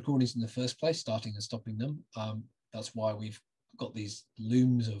 Making the recordings in the first place, starting and stopping them. That's why we've got these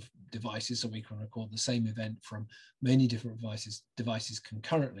looms of devices so we can record the same event from many different devices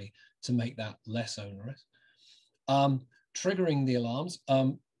concurrently to make that less onerous. Triggering the alarms.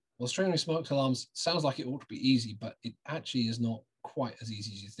 Well, triggering smoke alarms sounds like it ought to be easy, but it actually is not quite as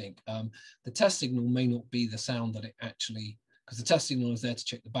easy as you think. The test signal may not be the sound that it actually, because the test signal is there to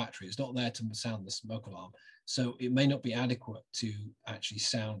check the battery. It's not there to sound the smoke alarm. So it may not be adequate to actually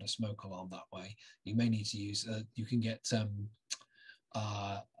sound a smoke alarm that way. You may need to use, you can get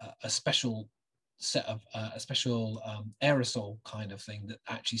a special set of, a special aerosol kind of thing that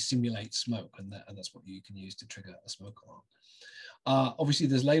actually simulates smoke, and that's what you can use to trigger a smoke alarm. Obviously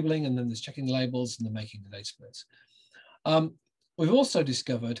there's labeling, and then there's checking the labels, and then making the data splits. We've also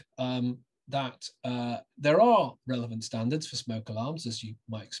discovered that there are relevant standards for smoke alarms, as you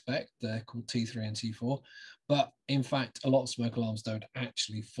might expect. They're called T3 and T4, but in fact, a lot of smoke alarms don't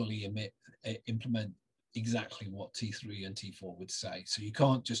actually fully implement exactly what T3 and T4 would say. So you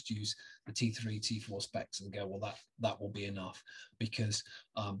can't just use the T3, T4 specs and go, well, that will be enough, because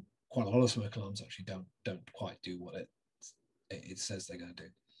quite a lot of smoke alarms actually don't quite do what it says they're going to do.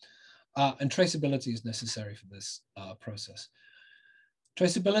 And traceability is necessary for this process.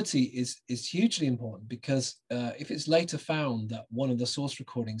 Traceability is hugely important, because if it's later found that one of the source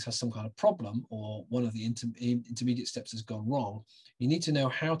recordings has some kind of problem, or one of the intermediate steps has gone wrong, you need to know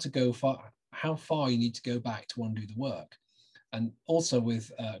how far you need to go back to undo the work. And also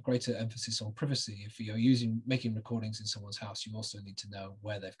with greater emphasis on privacy, if you're making recordings in someone's house, you also need to know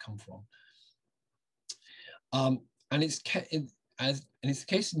where they've come from. And it's the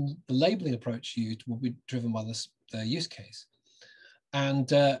case in the labeling approach used will be driven by the use case.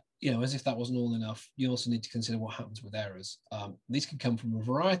 And as if that wasn't all enough, you also need to consider what happens with errors. These can come from a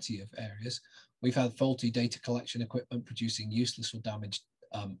variety of areas. We've had faulty data collection equipment producing useless or damaged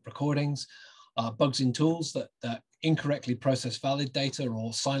recordings, bugs in tools that incorrectly process valid data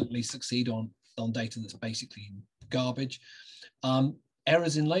or silently succeed on data that's basically garbage.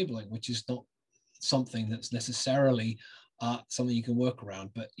 Errors in labeling, which is not something that's necessarily something you can work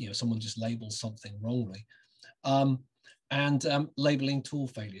around, but someone just labels something wrongly. And labeling tool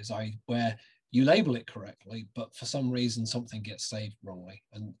failures, where you label it correctly, but for some reason something gets saved wrongly.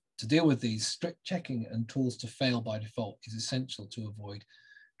 And to deal with these, strict checking and tools to fail by default is essential to avoid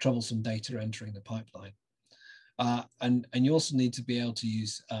troublesome data entering the pipeline. And you also need to be able to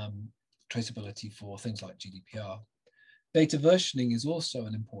use traceability for things like GDPR. Data versioning is also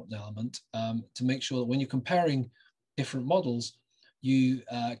an important element to make sure that when you're comparing different models, you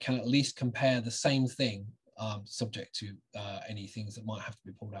can at least compare the same thing, subject to any things that might have to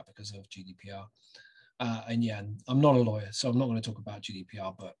be pulled out because of GDPR. And yeah, I'm not a lawyer, so I'm not going to talk about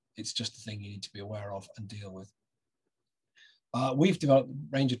GDPR, but it's just a thing you need to be aware of and deal with. We've developed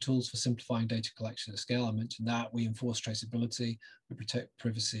a range of tools for simplifying data collection at scale. I mentioned that. We enforce traceability, we protect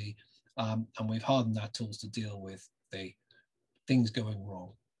privacy, and we've hardened our tools to deal with the things going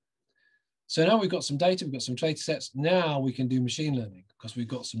wrong. So now we've got some data, we've got some data sets. Now we can do machine learning because we've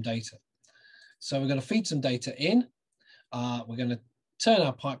got some data. So we're going to feed some data in. We're going to turn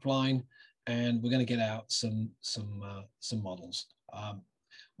our pipeline, and we're going to get out some models.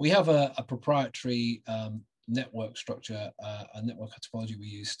 We have a proprietary network structure, a network topology we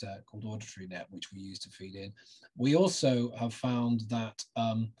used called auditory net, which we use to feed in. We also have found that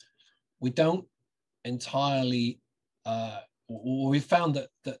we don't entirely, we found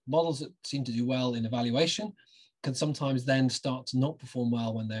that models that seem to do well in evaluation can sometimes then start to not perform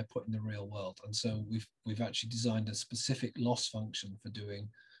well when they're put in the real world. And so we've actually designed a specific loss function for doing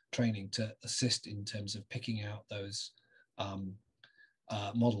training to assist in terms of picking out those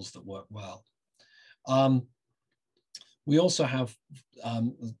models that work well. We also have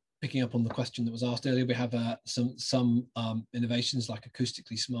picking up on the question that was asked earlier, we have some innovations like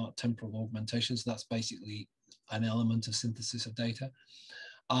acoustically smart temporal augmentation. So that's basically an element of synthesis of data.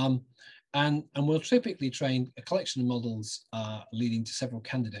 And we'll typically train a collection of models leading to several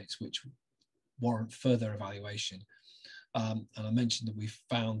candidates which warrant further evaluation. And I mentioned that we've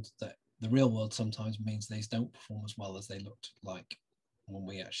found that the real world sometimes means these don't perform as well as they looked like when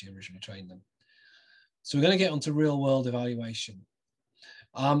we actually originally trained them. So we're going to get onto real world evaluation.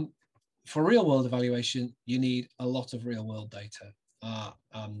 For real world evaluation, you need a lot of real world data.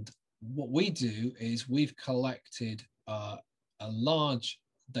 And what we do is we've collected a large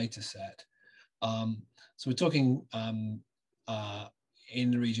data set. So we're talking in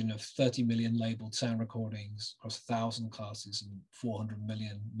the region of 30 million labeled sound recordings across 1,000 classes and 400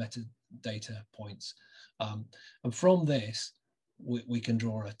 million metadata points. And from this, we can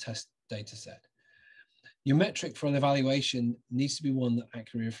draw a test data set. Your metric for an evaluation needs to be one that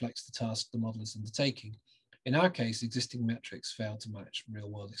accurately reflects the task the model is undertaking. In our case, existing metrics failed to match real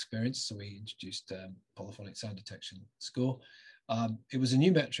world experience, so we introduced polyphonic sound detection score. It was a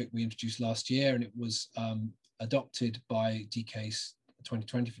new metric we introduced last year, and it was adopted by DCASE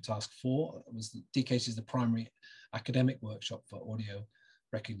 2020 for task 4. DCASE is the primary academic workshop for audio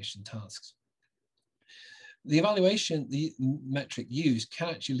recognition tasks. The evaluation, the metric used can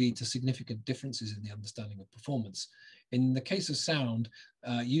actually lead to significant differences in the understanding of performance. In the case of sound,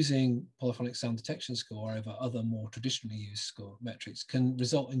 using polyphonic sound detection score over other more traditionally used score metrics can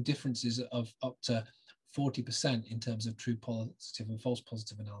result in differences of up to 40% in terms of true positive and false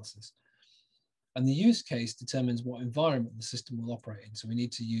positive analysis. And the use case determines what environment the system will operate in. So we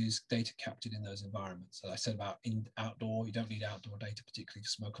need to use data captured in those environments. So I said about outdoor, you don't need outdoor data, particularly for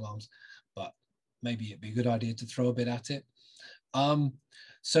smoke alarms, but maybe it'd be a good idea to throw a bit at it.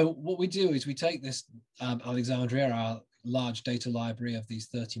 So what we do is we take this Alexandria, our large data library of these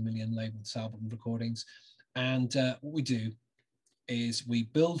 30 million labeled sound recordings, and what we do is we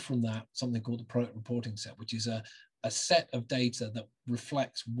build from that something called the product reporting set, which is a set of data that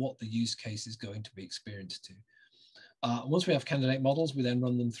reflects what the use case is going to be experienced to. Once we have candidate models, we then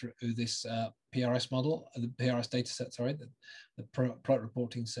run them through this PRS model, the PRS data set, sorry, the product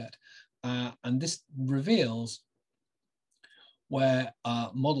reporting set. And this reveals where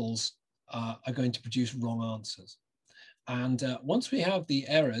models are going to produce wrong answers. And once we have the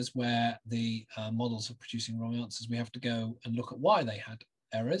errors where the models are producing wrong answers, we have to go and look at why they had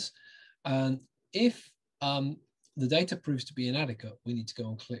errors. And if the data proves to be inadequate, we need to go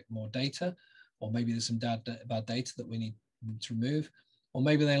and collect more data, or maybe there's some bad data that we need to remove, or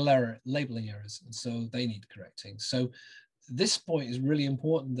maybe they're labeling errors, and so they need correcting. So this point is really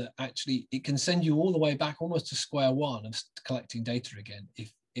important, that actually it can send you all the way back almost to square one of collecting data again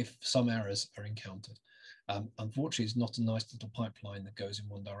if some errors are encountered. Unfortunately, it's not a nice little pipeline that goes in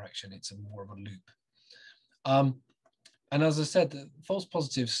one direction. It's more of a loop. And as I said, the false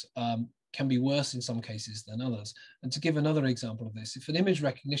positives can be worse in some cases than others. And to give another example of this, if an image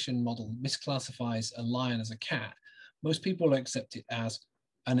recognition model misclassifies a lion as a cat, most people will accept it as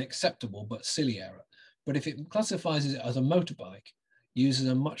an acceptable but silly error. But if it classifies it as a motorbike, users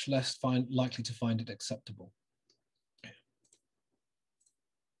are much less likely to find it acceptable.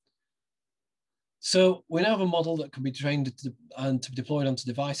 So we now have a model that can be trained and to be deployed onto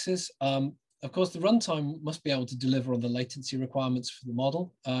devices. Of course, the runtime must be able to deliver on the latency requirements for the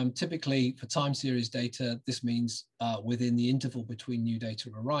model. Typically, for time series data, this means within the interval between new data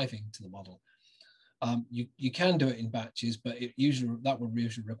arriving to the model. You can do it in batches, but that would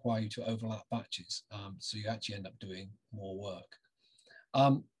usually require you to overlap batches. So you actually end up doing more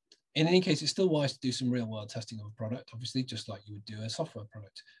work. In any case, it's still wise to do some real world testing of a product, obviously, just like you would do a software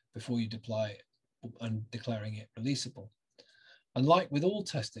product before you deploy it and declaring it releasable. And like with all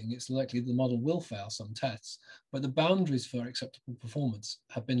testing, it's likely the model will fail some tests, but the boundaries for acceptable performance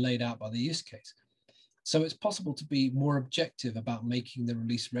have been laid out by the use case. So it's possible to be more objective about making the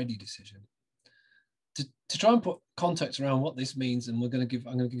release ready decision. To try and put context around what this means, and I'm going to give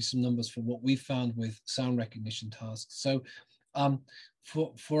you some numbers for what we've found with sound recognition tasks. So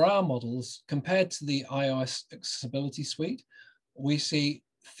for our models, compared to the iOS accessibility suite, we see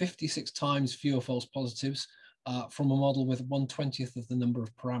 56 times fewer false positives from a model with 1/20th of the number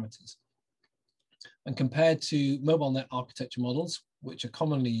of parameters. And compared to mobile net architecture models, which are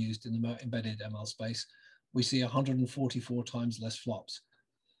commonly used in the embedded ML space, we see 144 times less flops.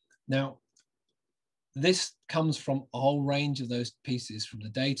 Now, this comes from a whole range of those pieces, from the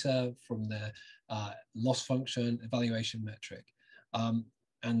data, from the loss function, evaluation metric.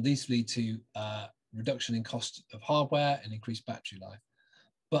 And these lead to reduction in cost of hardware and increased battery life.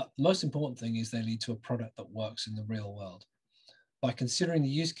 But the most important thing is they lead to a product that works in the real world. by considering the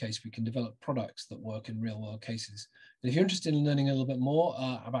use case, we can develop products that work in real world cases. And if you're interested in learning a little bit more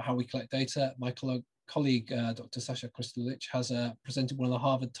about how we collect data, my colleague, Dr. Sasha Kristolich, has presented one of the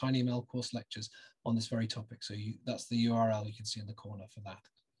Harvard tinyML course lectures on this very topic. So that's the URL you can see in the corner for that.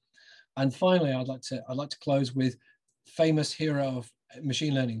 And finally, I'd like to close with famous hero of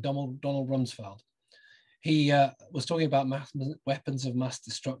machine learning, Donald Rumsfeld. He was talking about weapons of mass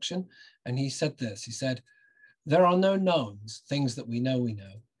destruction, and he said this. He said, "There are no knowns, things that we know,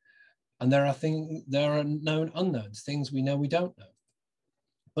 and there are known unknowns, things we know we don't know.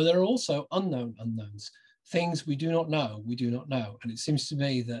 But there are also unknown unknowns, things we do not know, we do not know." And it seems to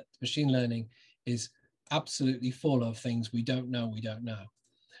me that machine learning is absolutely full of things we don't know, we don't know.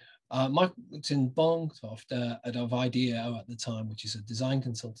 Martin Bongtoft of IDEO at the time, which is a design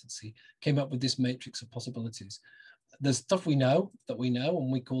consultancy, came up with this matrix of possibilities. There's stuff we know,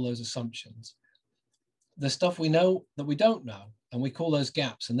 and we call those assumptions. There's stuff we know that we don't know, and we call those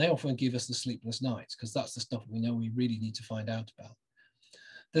gaps, and they often give us the sleepless nights, because that's the stuff we know we really need to find out about.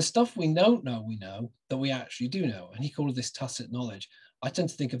 There's stuff we don't know that we actually do know, and he called this tacit knowledge. I tend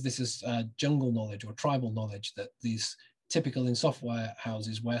to think of this as jungle knowledge or tribal knowledge, that these typical in software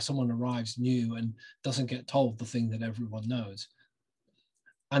houses where someone arrives new and doesn't get told the thing that everyone knows.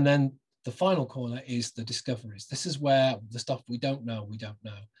 And then the final corner is the discoveries. This is where the stuff we don't know.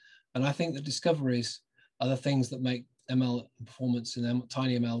 And I think the discoveries are the things that make ML performance in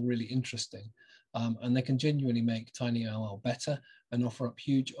tinyML really interesting. And they can genuinely make tinyML better and offer up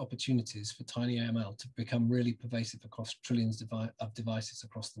huge opportunities for tinyML to become really pervasive across trillions of devices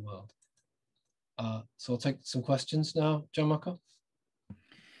across the world. So I'll take some questions now, John Marco.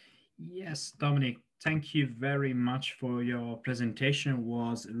 Yes, Dominic, thank you very much for your presentation. It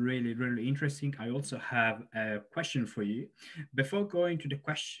was really, really interesting. I also have a question for you. Before going to the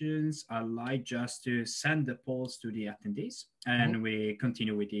questions, I'd like just to send the polls to the attendees, and we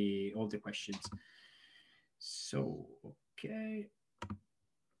continue with all the questions. So, okay.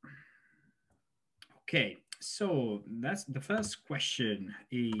 Okay, so that's the first question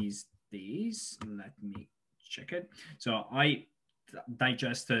is this. Let me check it. So I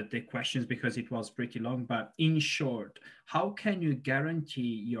digested the questions because it was pretty long, but in short, how can you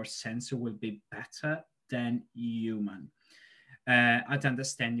guarantee your sensor will be better than human at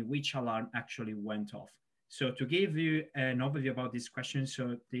understanding which alarm actually went off? So to give you an overview about this question,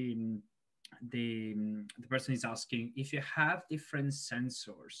 so the person is asking, if you have different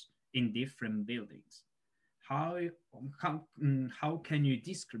sensors in different buildings, how can you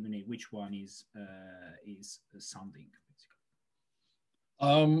discriminate which one is sounding?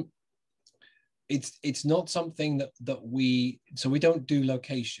 It's not something that we don't do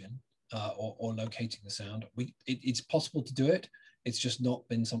location or locating the sound. It's possible to do it. It's just not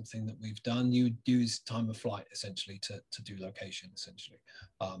been something that we've done. You use time of flight essentially to do location essentially.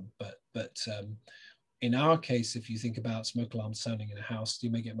 But in our case, if you think about smoke alarms sounding in a house, you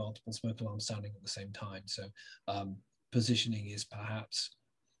may get multiple smoke alarms sounding at the same time. So positioning is perhaps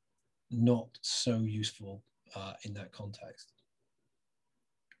not so useful in that context.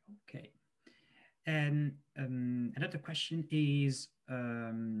 Okay. And another question is,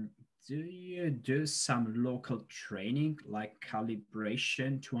 do you do some local training like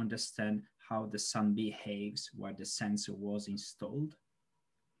calibration to understand how the sound behaves where the sensor was installed?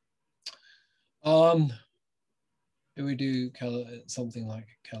 Do we do something like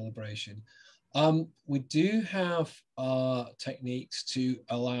calibration? We do have techniques to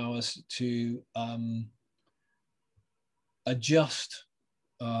allow us to adjust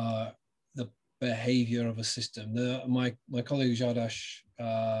the behavior of a system. My colleague Jadash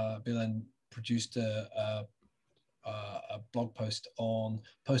Bilen produced a blog post on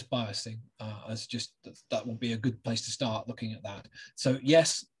post-biasing as just that will be a good place to start looking at that. So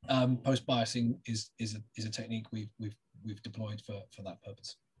yes, post-biasing is a technique we've deployed for that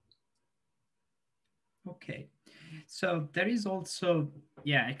purpose. Okay, so there is also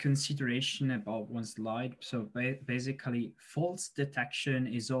a consideration about one slide. So basically, false detection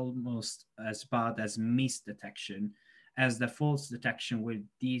is almost as bad as misdetection, as the false detection will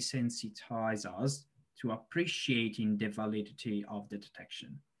desensitize us to appreciating the validity of the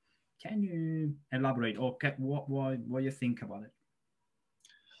detection. Can you elaborate, or what you think about it?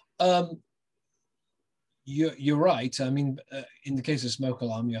 You're right. I mean, in the case of smoke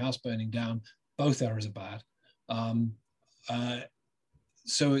alarm, your house burning down, both errors are bad.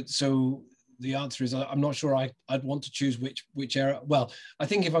 So the answer is I'm not sure I'd want to choose which error. Well, I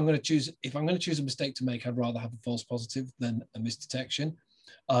think if I'm going to choose a mistake to make, I'd rather have a false positive than a misdetection.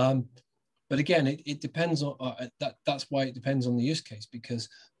 But again, it depends on that's why it depends on the use case, because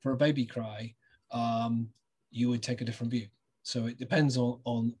for a baby cry, you would take a different view. So it depends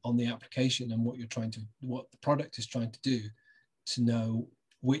on the application and what the product is trying to do to know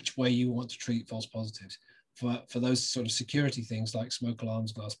which way you want to treat false positives. For those sort of security things like smoke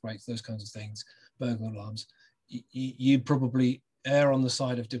alarms, glass breaks, those kinds of things, burglar alarms, you'd probably err on the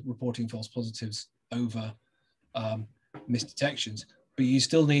side of reporting false positives over misdetections, but you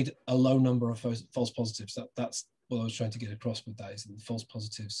still need a low number of false positives. That's what I was trying to get across with that, is that the false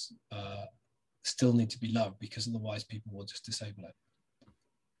positives still need to be low, because otherwise people will just disable it.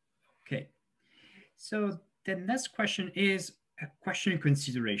 Okay. So the next question is a question in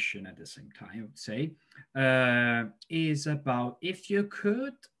consideration at the same time, I would say, is about if you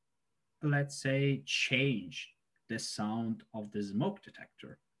could, let's say, change the sound of the smoke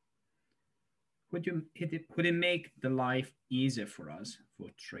detector, would it make the life easier for us for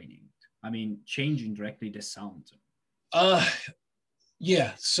training? I mean, changing directly the sound.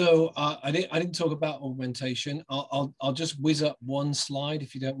 Yeah. So I didn't talk about augmentation. I'll just whiz up one slide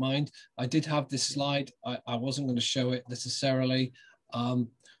if you don't mind. I did have this slide. I wasn't going to show it necessarily,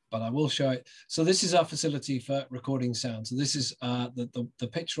 but I will show it. So this is our facility for recording sound. So this is the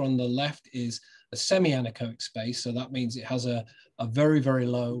picture on the left is a semi-anechoic space. So that means it has a very, very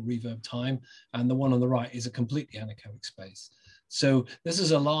low reverb time. And the one on the right is a completely anechoic space. So this is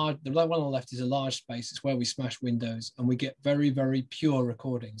the one on the left is a large space. It's where we smash windows and we get very, very pure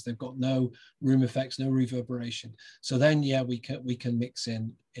recordings. They've got no room effects, no reverberation. So then, yeah, we can mix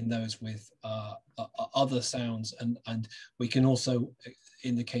in those with other sounds, and we can also,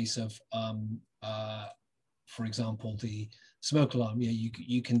 in the case of, for example, the smoke alarm, yeah,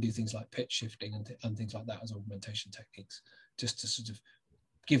 you can do things like pitch shifting and things like that as augmentation techniques, just to sort of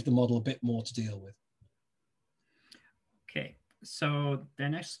give the model a bit more to deal with. Okay, so the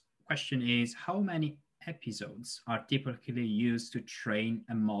next question is, how many episodes are typically used to train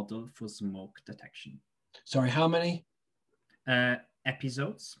a model for smoke detection? Sorry, how many?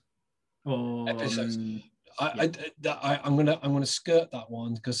 Episodes. Or, episodes. Yeah. I'm gonna skirt that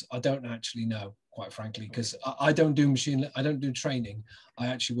one because I don't actually know, quite frankly, because I don't do training. I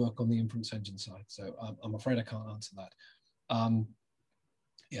actually work on the inference engine side, so I'm afraid I can't answer that.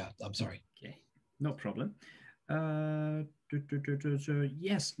 Yeah, I'm sorry. Okay, no problem.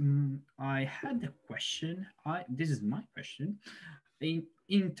 Yes, I had a question. This is my question.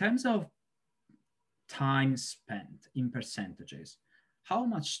 In terms of time spent in percentages, how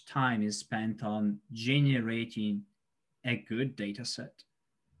much time is spent on generating a good data set,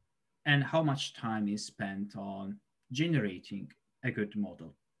 and how much time is spent on generating a good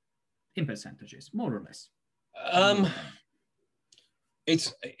model in percentages, more or less?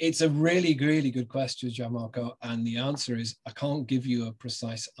 It's a really, really good question, Gianmarco, and the answer is I can't give you a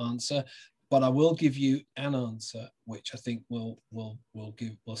precise answer, but I will give you an answer which I think will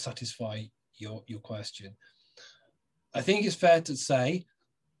satisfy your question. I think it's fair to say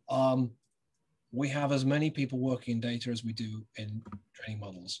we have as many people working in data as we do in training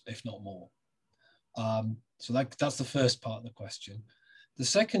models, if not more. So that's the first part of the question. The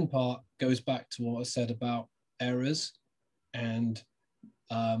second part goes back to what I said about errors, and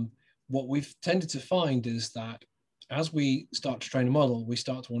what we've tended to find is that as we start to train a model, we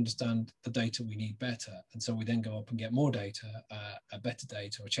start to understand the data we need better. And so we then go up and get more data, better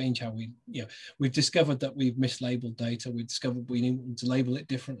data, or change how we've discovered that we've mislabeled data. We've discovered we need to label it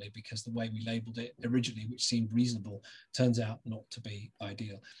differently because the way we labeled it originally, which seemed reasonable, turns out not to be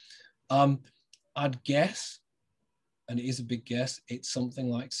ideal. I'd guess, and it is a big guess, it's something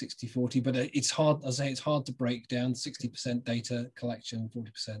like 60-40, but it's hard, as I say, it's hard to break down. 60% data collection,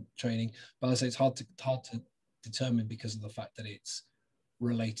 40% training, but as I say, it's hard to determine because of the fact that it's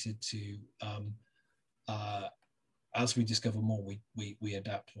related to, as we discover more, we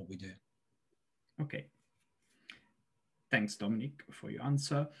adapt what we do. Okay. Thanks, Dominic, for your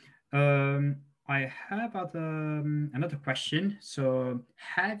answer. I have another question. So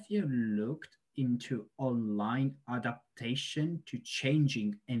have you looked into online adaptation to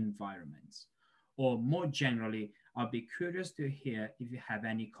changing environments? Or more generally, I'll be curious to hear if you have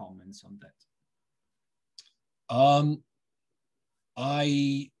any comments on that. I'm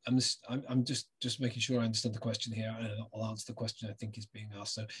just making sure I understand the question here, and I'll answer the question I think is being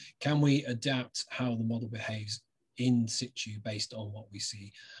asked. So can we adapt how the model behaves in situ based on what we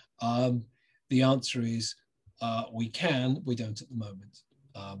see? The answer is we can, we don't at the moment.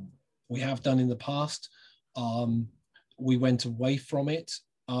 We have done in the past. We went away from it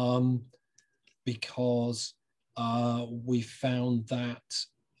because we found that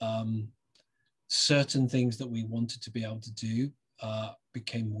certain things that we wanted to be able to do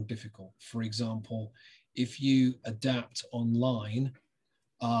became more difficult. For example, if you adapt online,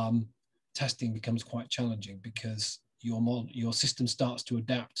 testing becomes quite challenging because your system starts to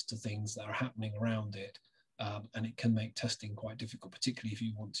adapt to things that are happening around it, and it can make testing quite difficult, particularly if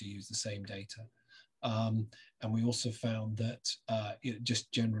you want to use the same data. And we also found that it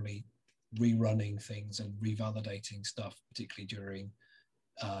just generally rerunning things and revalidating stuff, particularly during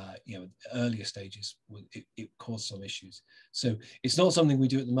earlier stages, it caused some issues. So it's not something we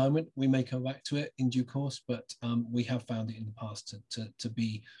do at the moment. We may come back to it in due course, but we have found it in the past to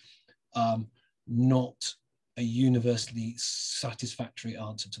be not a universally satisfactory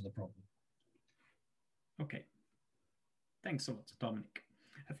answer to the problem. Okay, thanks a lot, Dominic.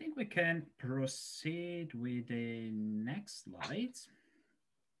 I think we can proceed with the next slides.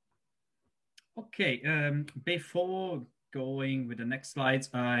 Okay, before going with the next slides,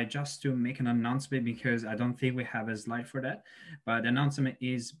 just to make an announcement, because I don't think we have a slide for that, but the announcement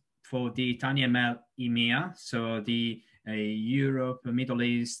is for the tinyML EMEA, so the Europe, Middle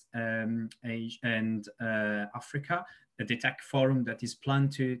East, Asia, and Africa, the tech forum that is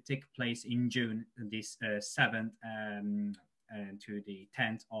planned to take place in June, this 7th to the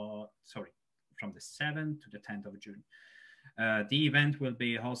 10th, or sorry, from the 7th to the 10th of June. The event will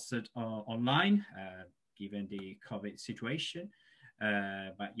be hosted online, given the COVID situation.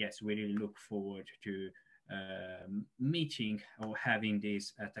 But yes, we really look forward to meeting or having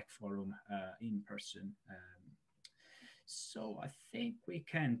this tech forum in person. So I think we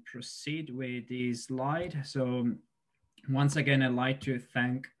can proceed with this slide. So once again, I'd like to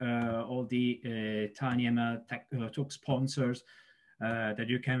thank all the tinyML Tech Talk sponsors that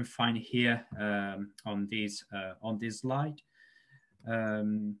you can find here on this slide.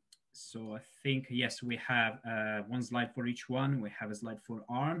 So I think, yes, we have one slide for each one. We have a slide for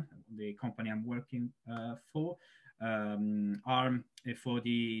ARM, the company I'm working for. ARM for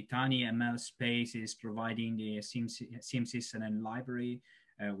the tinyML space is providing the SimSysNN library,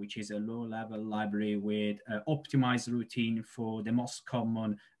 which is a low-level library with optimized routine for the most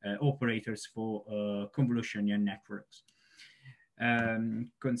common operators for convolutional neural networks.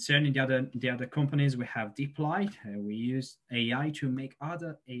 Concerning the other companies, we have DeepLight. We use AI to make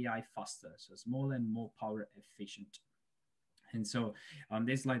other AI faster, so smaller and more power efficient. And so on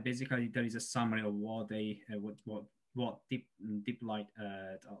this slide, basically, there is a summary of what DeepLight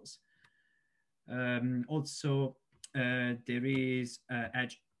does. Also, there is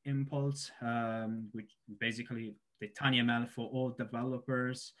Edge Impulse, which basically the tinyML for all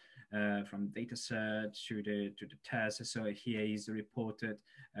developers, from dataset to the test. So here is reported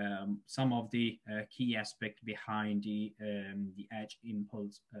some of the key aspects behind the Edge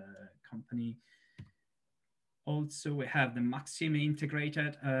Impulse company. Also, we have the Maxim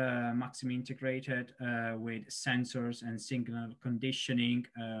integrated with sensors and signal conditioning,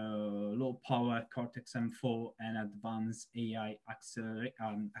 low power Cortex M4, and advanced AI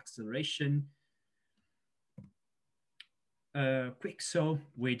acceleration. Quixo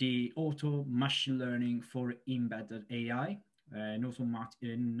with the auto machine learning for embedded AI, an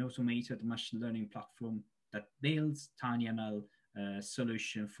automated machine learning platform that builds tinyML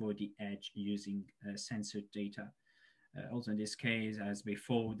solution for the edge using sensor data. Also in this case, as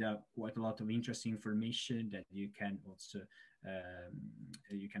before, there are quite a lot of interesting information that you can also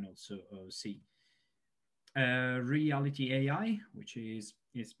see. Reality AI, which is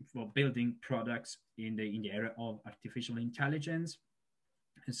for building products in the area of artificial intelligence.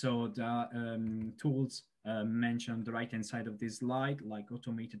 And so the tools mentioned on the right-hand side of this slide, like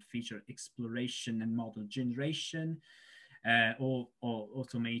automated feature exploration and model generation, or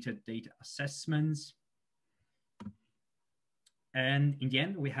automated data assessments. And in the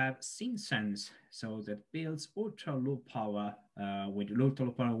end, we have SynSense, so that builds ultra low power. With ultra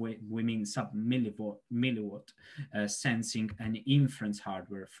low power, we mean sub-milliwatt sensing and inference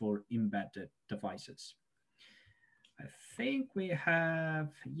hardware for embedded devices. I think we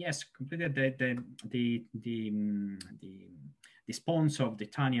have, yes, completed the sponsor of the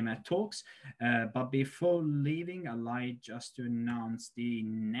tinyML talks. But before leaving, I'd like just to announce the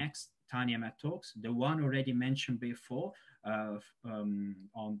next tinyML talks, the one already mentioned before, on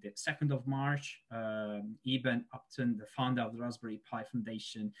the 2nd of March. Eben Upton, the founder of the Raspberry Pi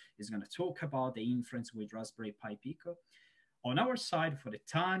Foundation, is going to talk about the inference with Raspberry Pi Pico. On our side, for the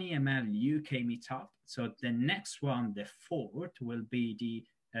tinyML UK meetup, so the next one, the 4th, will be the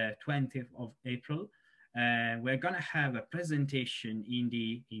 20th of April. We're going to have a presentation in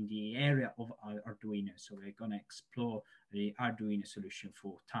the area of Arduino. So we're going to explore the Arduino solution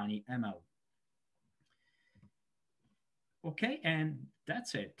for tinyML. Okay, and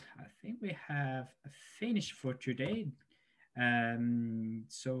that's it. I think we have finished for today. I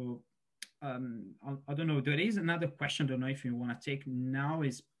don't know. There is another question. I don't know if you want to take now.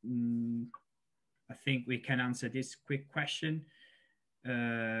 Is I think we can answer this quick question.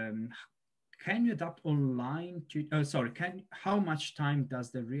 Can you adapt online to, how much time does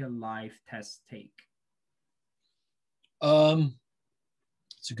the real life test take?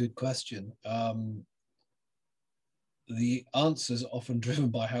 It's a good question. The answer is often driven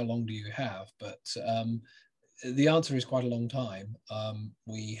by how long do you have, but the answer is quite a long time.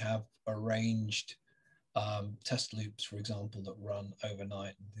 We have arranged test loops, for example, that run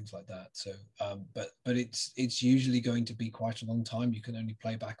overnight and things like that. So, but it's usually going to be quite a long time. You can only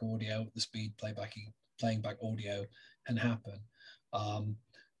play back audio at the speed playing back audio can happen.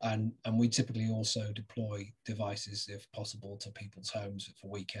 And we typically also deploy devices, if possible, to people's homes for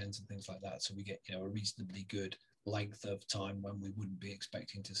weekends and things like that. So we get, you know, a reasonably good length of time when we wouldn't be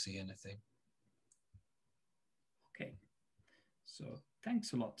expecting to see anything. Okay, so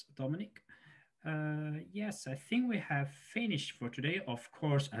thanks a lot, Dominic. Yes, I think we have finished for today. Of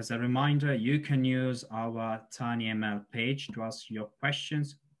course, as a reminder, you can use our tinyML page to ask your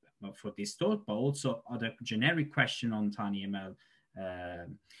questions for this talk, but also other generic question on tinyML.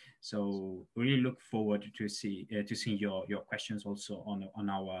 So we really look forward to seeing your questions also on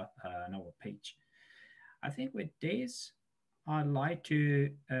our page. I think with this, I'd like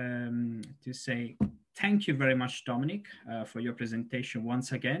to say thank you very much, Dominic, for your presentation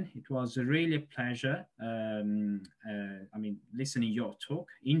once again. It was really a pleasure. Listening your talk,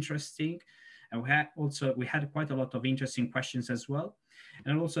 interesting, and we had quite a lot of interesting questions as well.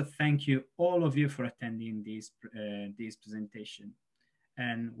 And also thank you all of you for attending this presentation.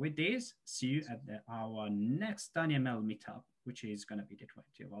 And with this, see you at our next tinyML meetup, which is going to be the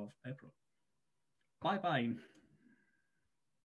 20th of April. Bye-bye.